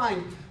might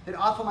find that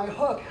off of my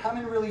hook, I'm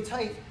in really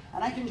tight,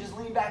 and I can just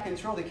lean back and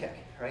throw the kick,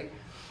 right?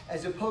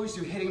 As opposed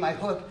to hitting my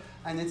hook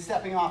and then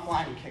stepping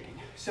offline and kicking.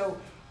 So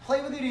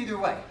play with it either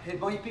way. It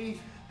might be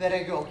that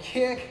I go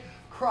kick,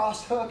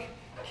 cross hook,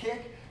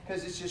 kick,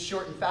 because it's just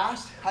short and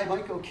fast. I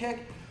might go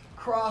kick,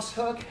 cross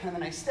hook, and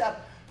then I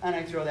step and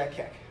I throw that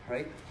kick,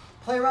 right?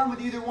 Play around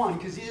with either one,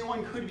 because either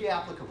one could be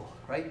applicable,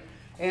 right?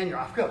 And you're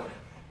off, go.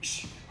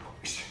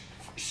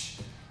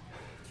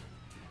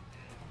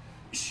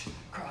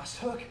 Cross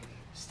hook,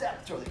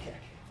 step, throw the kick.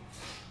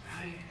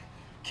 Right?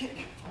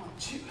 Kick, 1,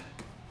 2.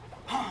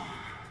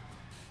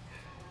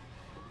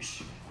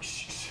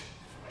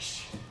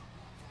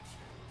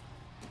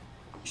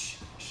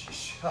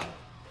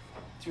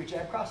 Do a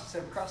jab cross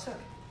instead of a cross hook.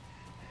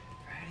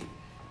 Ready?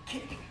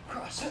 Kick,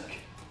 cross hook,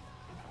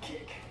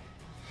 kick.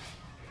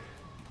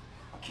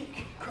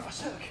 Kick,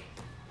 cross hook,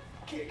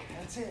 kick.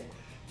 That's it.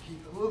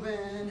 Keep it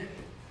moving.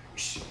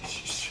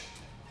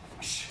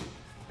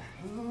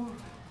 Move.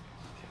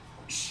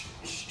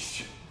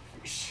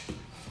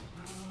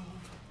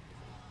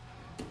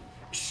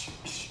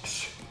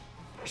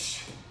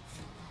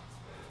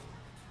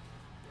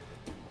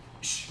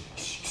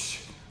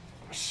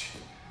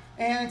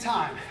 And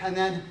time. And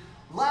then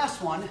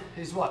last one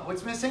is what?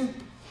 What's missing?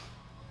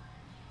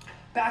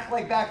 Back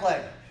leg, back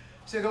leg.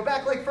 So I go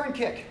back leg front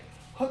kick,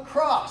 hook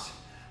cross,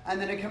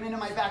 and then I come into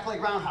my back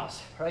leg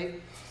roundhouse,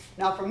 right?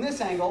 Now from this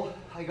angle,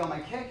 I go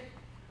my kick,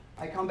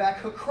 I come back,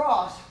 hook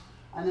cross,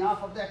 and then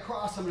off of that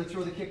cross, I'm gonna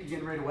throw the kick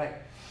again right away.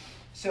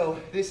 So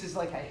this is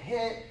like I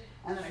hit,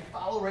 and then I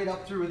follow right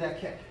up through with that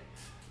kick.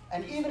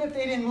 And even if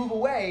they didn't move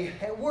away,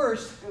 at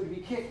worst, it would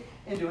be kicked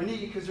into a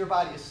knee because their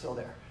body is still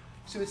there.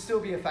 So it'd still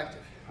be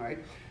effective, all right?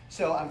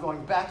 So I'm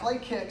going back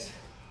leg kicks,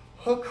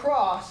 hook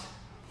cross,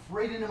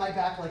 right into my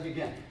back leg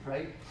again,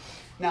 right?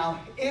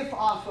 Now, if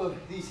off of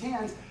these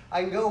hands,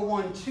 I can go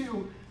 1,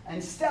 2,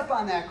 and step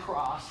on that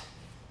cross,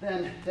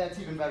 then that's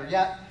even better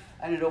yet,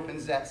 and it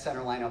opens that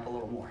center line up a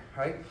little more,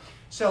 right?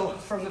 So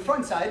from the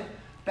front side,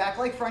 back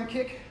leg front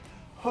kick,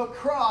 hook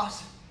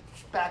cross,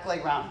 back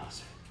leg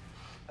roundhouse.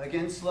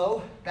 Again,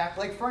 slow, back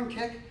leg front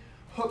kick,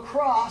 hook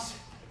cross,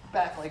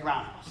 back leg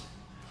roundhouse.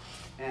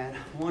 And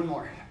one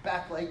more,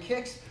 back leg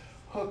kicks,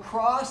 hook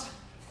cross,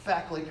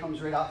 back leg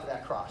comes right off of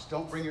that cross.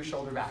 Don't bring your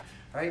shoulder back,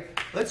 all right?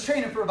 Let's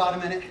train it for about a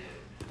minute.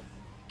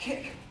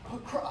 Kick,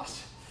 hook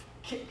cross,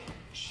 kick,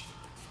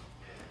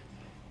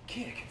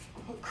 kick,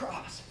 hook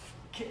cross,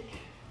 kick,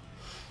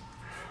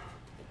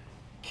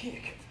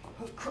 kick,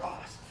 hook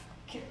cross,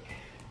 kick,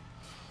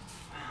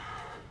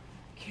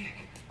 kick,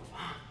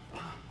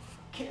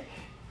 kick.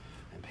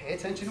 And pay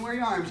attention to where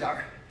your arms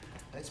are.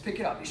 Let's pick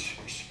it up.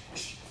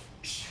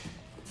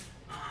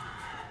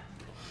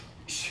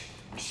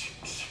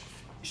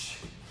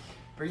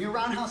 Bring your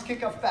roundhouse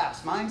kick up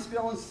fast. Mine's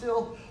feeling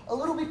still a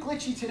little bit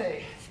glitchy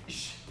today.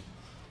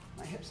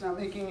 My hip's not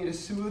making it as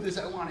smooth as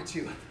I want it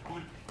to.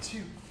 1,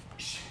 2.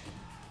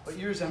 But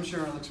yours, I'm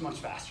sure, looks much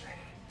faster.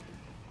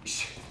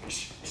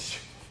 All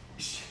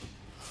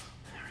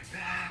right,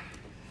 back.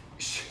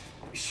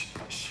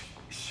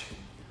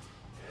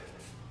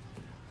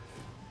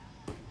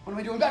 What am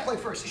I doing? Back leg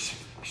first.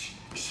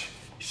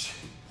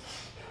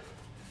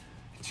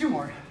 2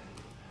 more.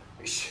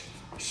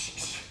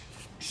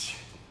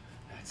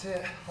 That's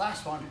it.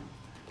 Last one.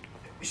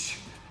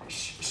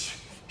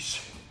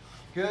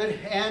 Good.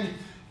 And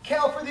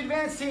Cal for the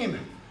advanced team.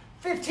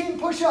 15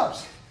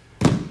 push-ups.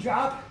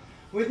 Drop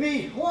with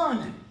me.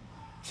 1,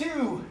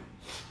 2,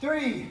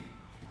 3,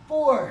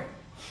 4,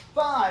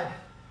 5,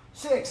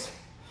 6,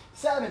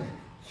 7,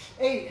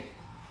 8,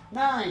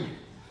 9,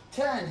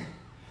 10.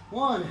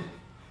 1,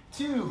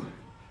 2,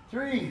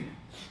 3,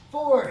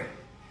 4,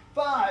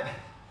 5.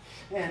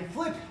 And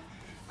flip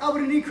elbow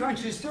to knee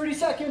crunches. 30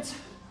 seconds.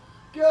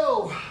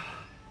 Go.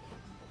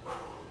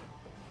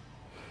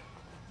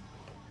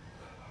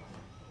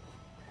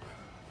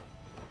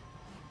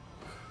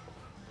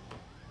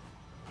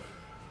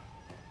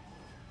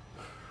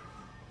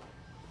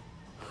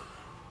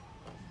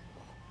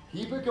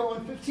 Keep it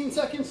going, 15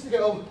 seconds to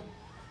go.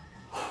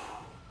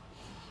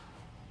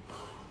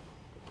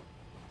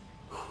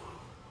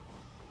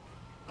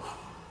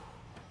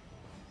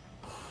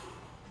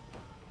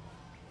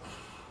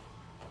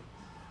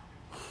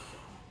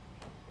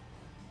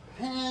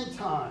 And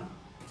time.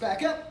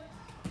 Back up.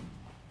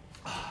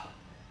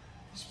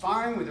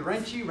 Sparring with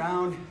Renchi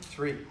round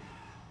 3.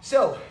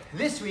 So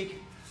this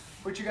week,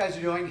 what you guys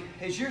are doing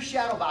is you're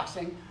shadow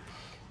boxing.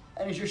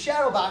 And as you're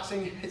shadow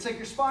boxing, it's like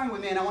you're sparring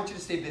with me and I want you to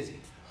stay busy.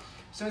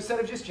 So instead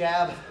of just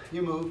jab,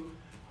 you move,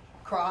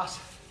 cross,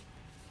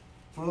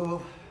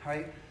 move,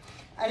 right?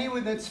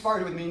 Anyone that's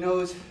sparred with me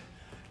knows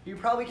you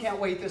probably can't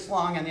wait this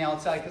long on the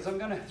outside because I'm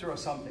gonna throw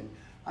something.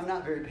 I'm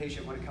not very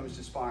patient when it comes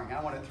to sparring.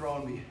 I want to throw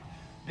and be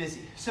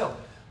busy. So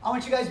I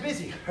want you guys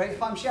busy, right?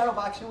 If I'm shadow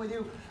boxing with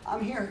you,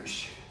 I'm here.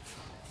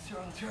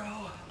 Throw,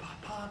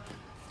 pop, pop,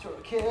 throw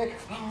a kick,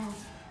 boom,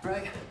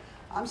 right?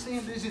 I'm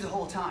staying busy the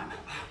whole time.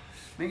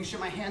 Making sure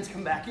my hands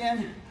come back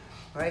in,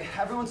 right?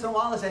 Every once in a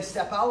while as I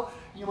step out,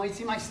 you might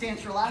see my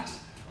stance relax,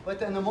 but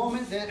then the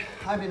moment that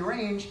I'm in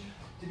range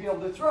to be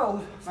able to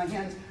throw, my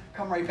hands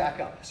come right back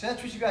up. So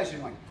that's what you guys are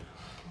doing.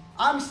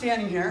 I'm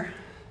standing here,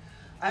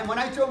 and when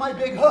I throw my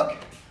big hook,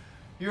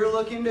 you're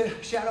looking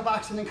to shadow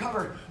box and then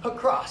cover, hook,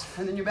 cross,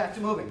 and then you're back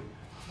to moving.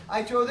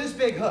 I throw this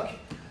big hook,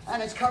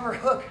 and it's cover,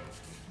 hook,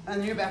 and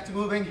then you're back to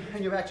moving,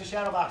 and you're back to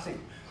shadow boxing.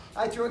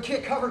 I throw a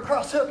kick, cover,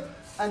 cross, hook,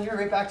 and you're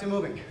right back to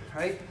moving,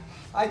 right?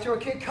 I throw a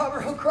kick,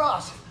 cover, hook,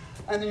 cross,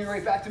 and then you're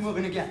right back to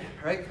moving again,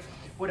 right?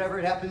 Whatever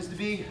it happens to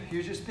be,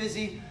 you're just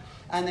busy,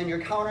 and then you're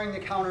countering the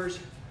counters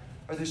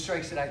or the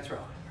strikes that I throw.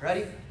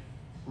 Ready?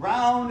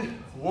 Round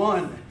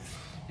 1.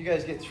 You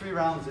guys get 3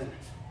 rounds in.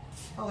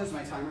 Oh, there's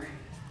my timer.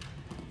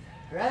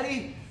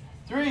 Ready?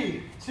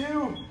 3,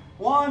 2,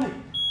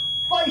 1,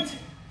 fight!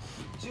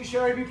 So you should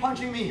already be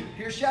punching me.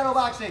 You're shadow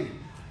boxing.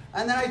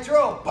 And then I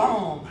throw,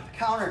 boom,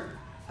 counter.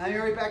 And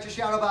you're right back to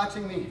shadow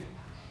boxing me.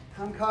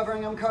 I'm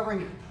covering,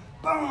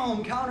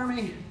 boom, counter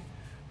me.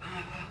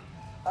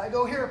 I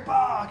go here,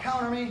 bah,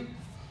 counter me.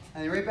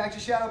 And then right back to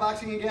shadow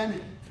boxing again.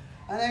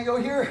 And then I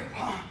go here,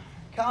 bah,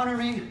 counter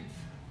me.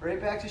 Right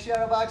back to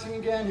shadow boxing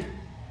again.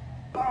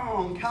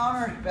 Boom,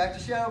 counter, back to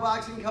shadow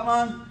boxing, come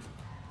on.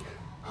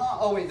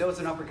 Oh wait, that was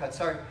an uppercut,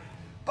 sorry.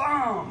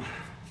 Boom,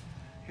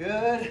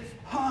 good.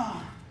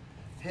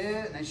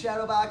 Hit, and then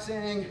shadow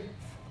boxing.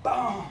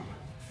 Boom,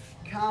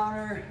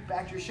 counter,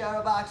 back to your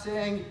shadow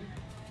boxing.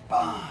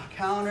 Bah,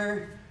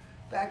 counter,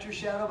 back to your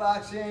shadow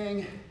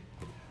boxing.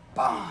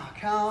 Bah,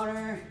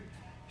 counter,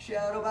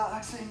 shadow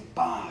boxing.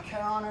 Bah,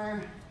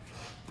 counter.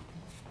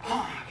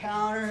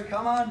 Counter,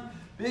 come on,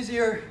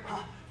 busier.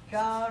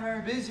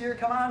 Counter, busier,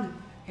 come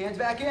on. Hands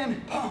back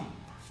in, boom.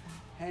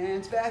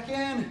 Hands back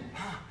in.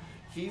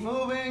 Keep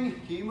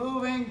moving, keep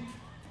moving.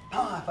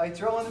 If I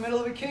throw in the middle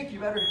of a kick, you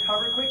better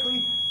cover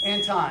quickly.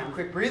 And time,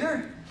 quick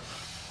breather.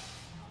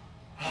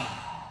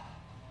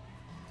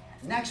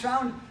 Next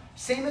round,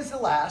 same as the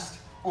last,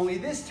 only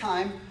this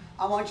time,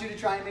 I want you to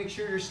try and make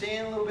sure you're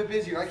staying a little bit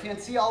busier. I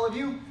can't see all of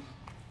you,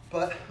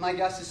 but my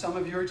guess is some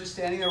of you are just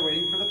standing there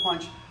waiting for the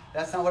punch.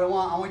 That's not what I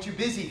want. I want you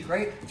busy,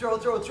 right? Throw,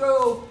 throw,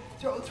 throw,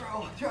 throw,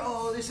 throw,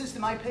 throw. This is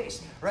my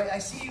pace, right? I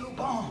see you,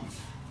 boom,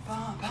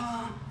 boom,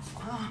 boom,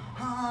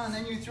 and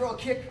then you throw a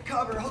kick,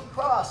 cover, hook,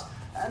 cross,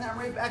 and then I'm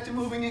right back to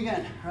moving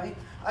again, right?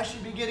 I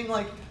should be getting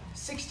like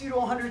 60 to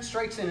 100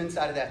 strikes in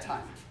inside of that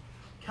time.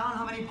 Count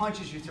how many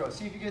punches you throw.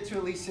 See if you get to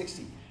at least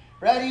 60.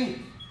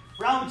 Ready?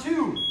 Round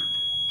 2,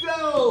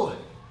 go!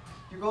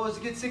 Your goal is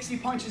to get 60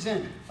 punches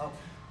in. Oh,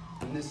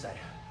 on this side.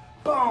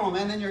 Boom,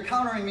 and then you're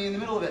countering me in the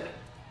middle of it.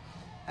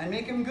 And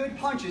make them good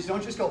punches.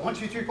 Don't just go 1,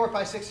 2, 3, 4,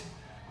 5, 6.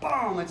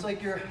 Boom, it's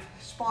like you're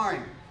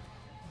sparring.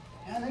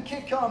 And the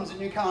kick comes and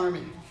you counter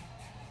me.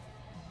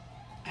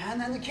 And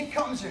then the kick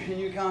comes and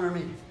you counter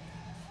me.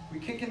 We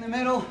kick in the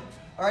middle.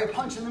 All right,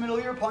 punch in the middle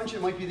of your punch.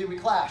 It might be that we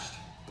clashed.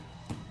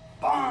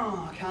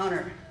 Boom,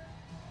 counter.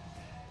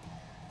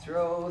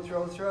 Throw,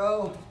 throw,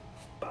 throw.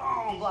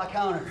 Boom, block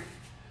counter.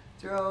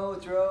 Throw,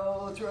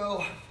 throw,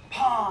 throw.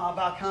 Pah,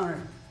 block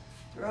counter.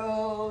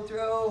 Throw,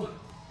 throw.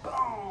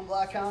 Boom,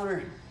 block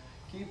counter.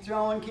 Keep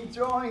throwing,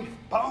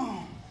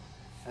 boom.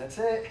 That's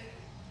it.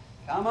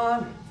 Come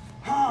on.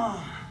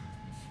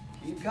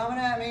 Keep coming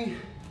at me.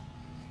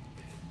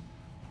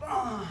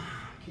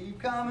 Keep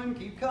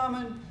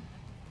coming.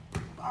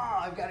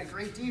 I've got a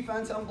great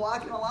defense. I'm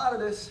blocking a lot of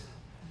this.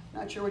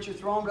 Not sure what you're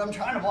throwing, but I'm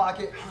trying to block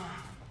it.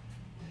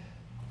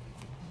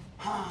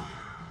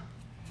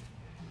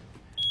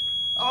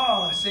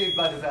 Oh, saved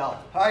by the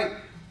bell. All right,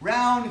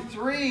 round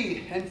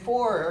 3 and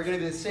 4 are gonna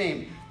be the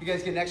same. You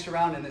guys get an extra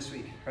round in this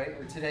week, right?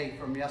 Or today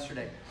from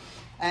yesterday.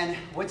 And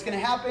what's gonna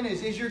happen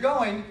is as you're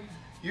going,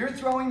 you're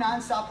throwing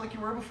nonstop like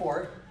you were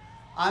before.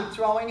 I'm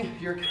throwing,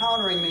 you're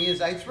countering me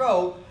as I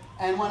throw.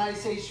 And when I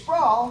say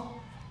sprawl,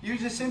 you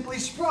just simply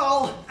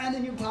sprawl and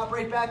then you pop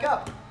right back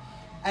up.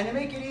 And to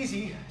make it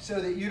easy so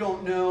that you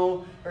don't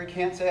know or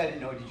can't say, I didn't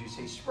know, did you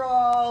say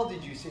sprawl?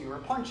 Did you say you were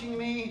punching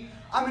me?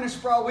 I'm gonna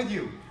sprawl with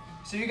you.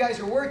 So you guys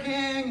are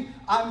working,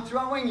 I'm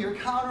throwing, you're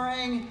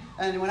countering,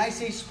 and when I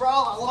say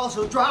sprawl, I'll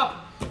also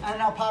drop,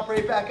 and I'll pop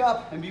right back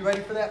up and be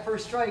ready for that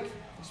first strike,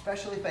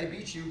 especially if I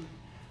beat you.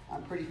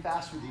 I'm pretty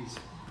fast with these.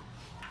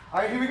 All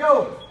right, here we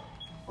go.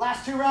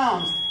 Last 2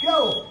 rounds,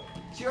 go.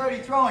 So you're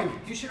already throwing.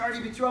 You should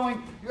already be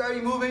throwing. You're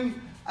already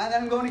moving, and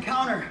then I'm going to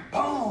counter.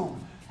 Boom.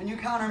 And you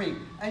counter me.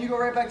 And you go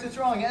right back to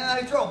throwing. And then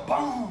I throw.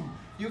 Boom.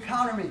 you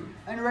counter me,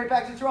 and you're right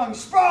back to throwing.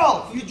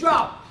 Sprawl, you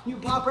drop, you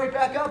pop right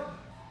back up,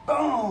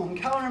 boom,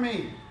 counter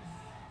me.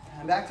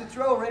 And back to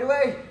throw right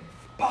away,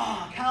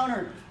 bah,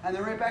 counter, and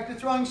then right back to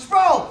throwing.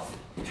 Sprawl,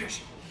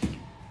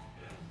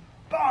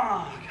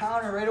 bah,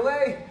 counter right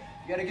away.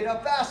 You gotta get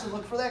up fast and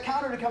look for that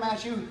counter to come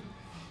at you.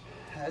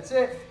 That's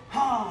it.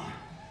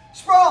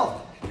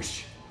 Sprawl.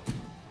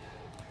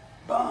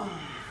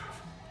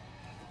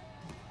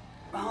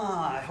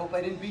 I hope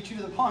I didn't beat you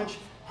to the punch.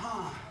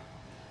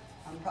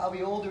 I'm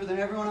probably older than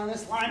everyone on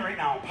this line right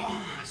now.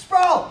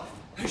 Sprawl.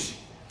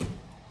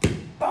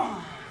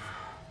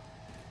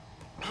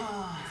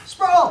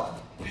 Sprawl.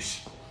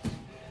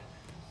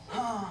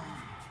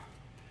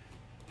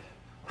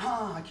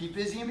 Keep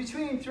busy in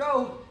between.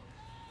 Throw.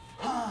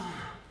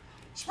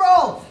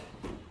 Sprawl.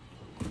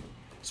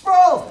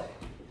 Sprawl.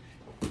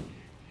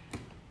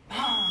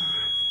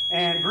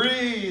 And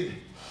breathe.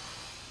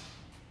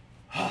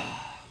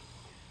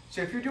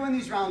 So if you're doing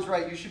these rounds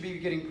right, you should be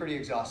getting pretty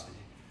exhausted.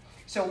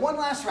 So one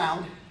last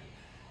round,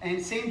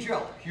 and same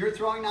drill. You're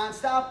throwing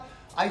nonstop.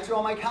 I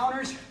throw my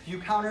counters. You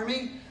counter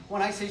me.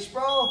 When I say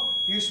sprawl,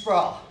 you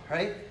sprawl,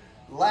 right?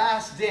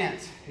 Last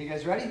dance. Are you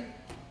guys ready?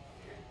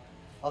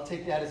 I'll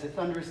take that as a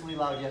thunderously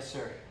loud yes,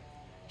 sir.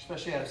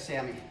 Especially out of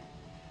Sammy.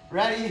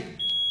 Ready?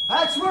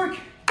 Let's work.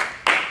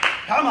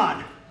 Come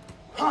on.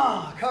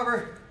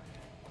 Cover.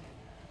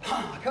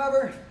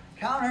 Cover.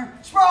 Counter.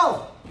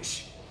 Sprawl.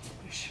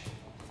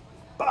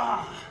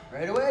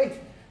 Right away.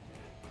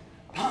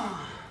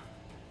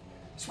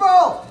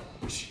 Sprawl.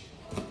 Sprawl.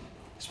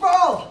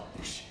 Sprawl.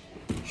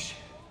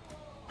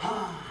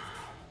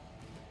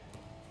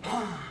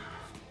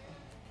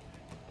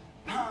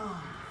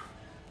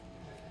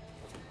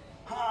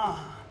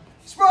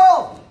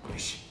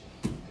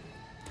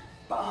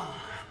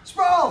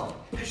 Sprawl.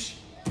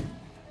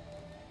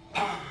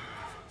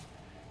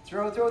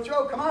 Throw, throw,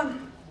 throw. Come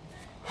on.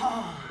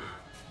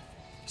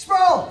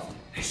 Sprawl.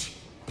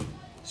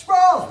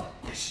 Sprawl.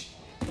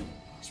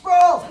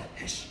 Sprawl.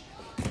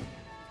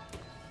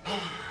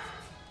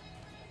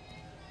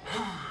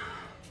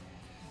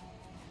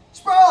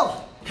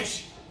 Sprawl.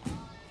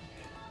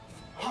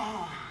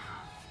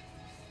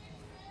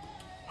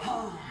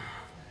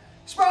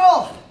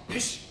 Sprawl.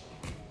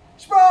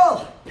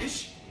 Sprawl.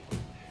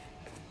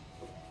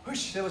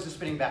 Whoosh. That was a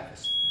spinning back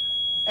fist.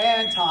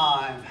 And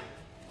time.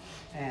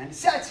 And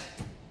set.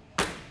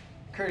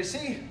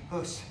 Courtesy.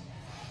 Whoosh.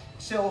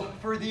 So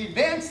for the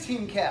advanced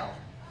team Cal,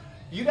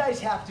 you guys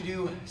have to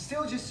do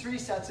still just 3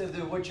 sets of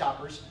the wood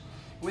choppers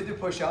with the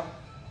push-up,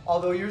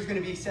 although yours is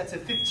going to be sets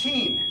of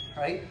 15,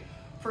 right?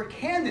 For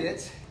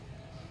candidates,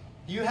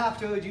 you have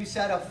to do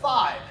set of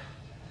 5,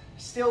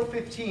 still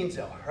 15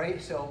 though,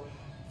 right? So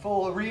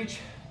full reach,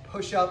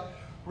 push-up,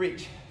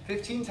 reach.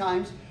 15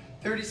 times,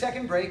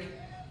 30-second break,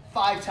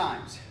 5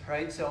 times,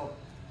 right? So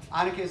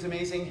Annika is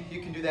amazing.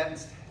 You can do that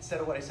instead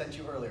of what I sent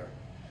you earlier,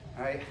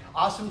 all right?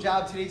 Awesome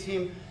job today,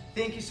 team.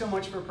 Thank you so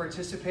much for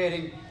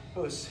participating.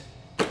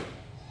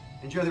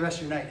 Enjoy the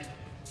rest of your night.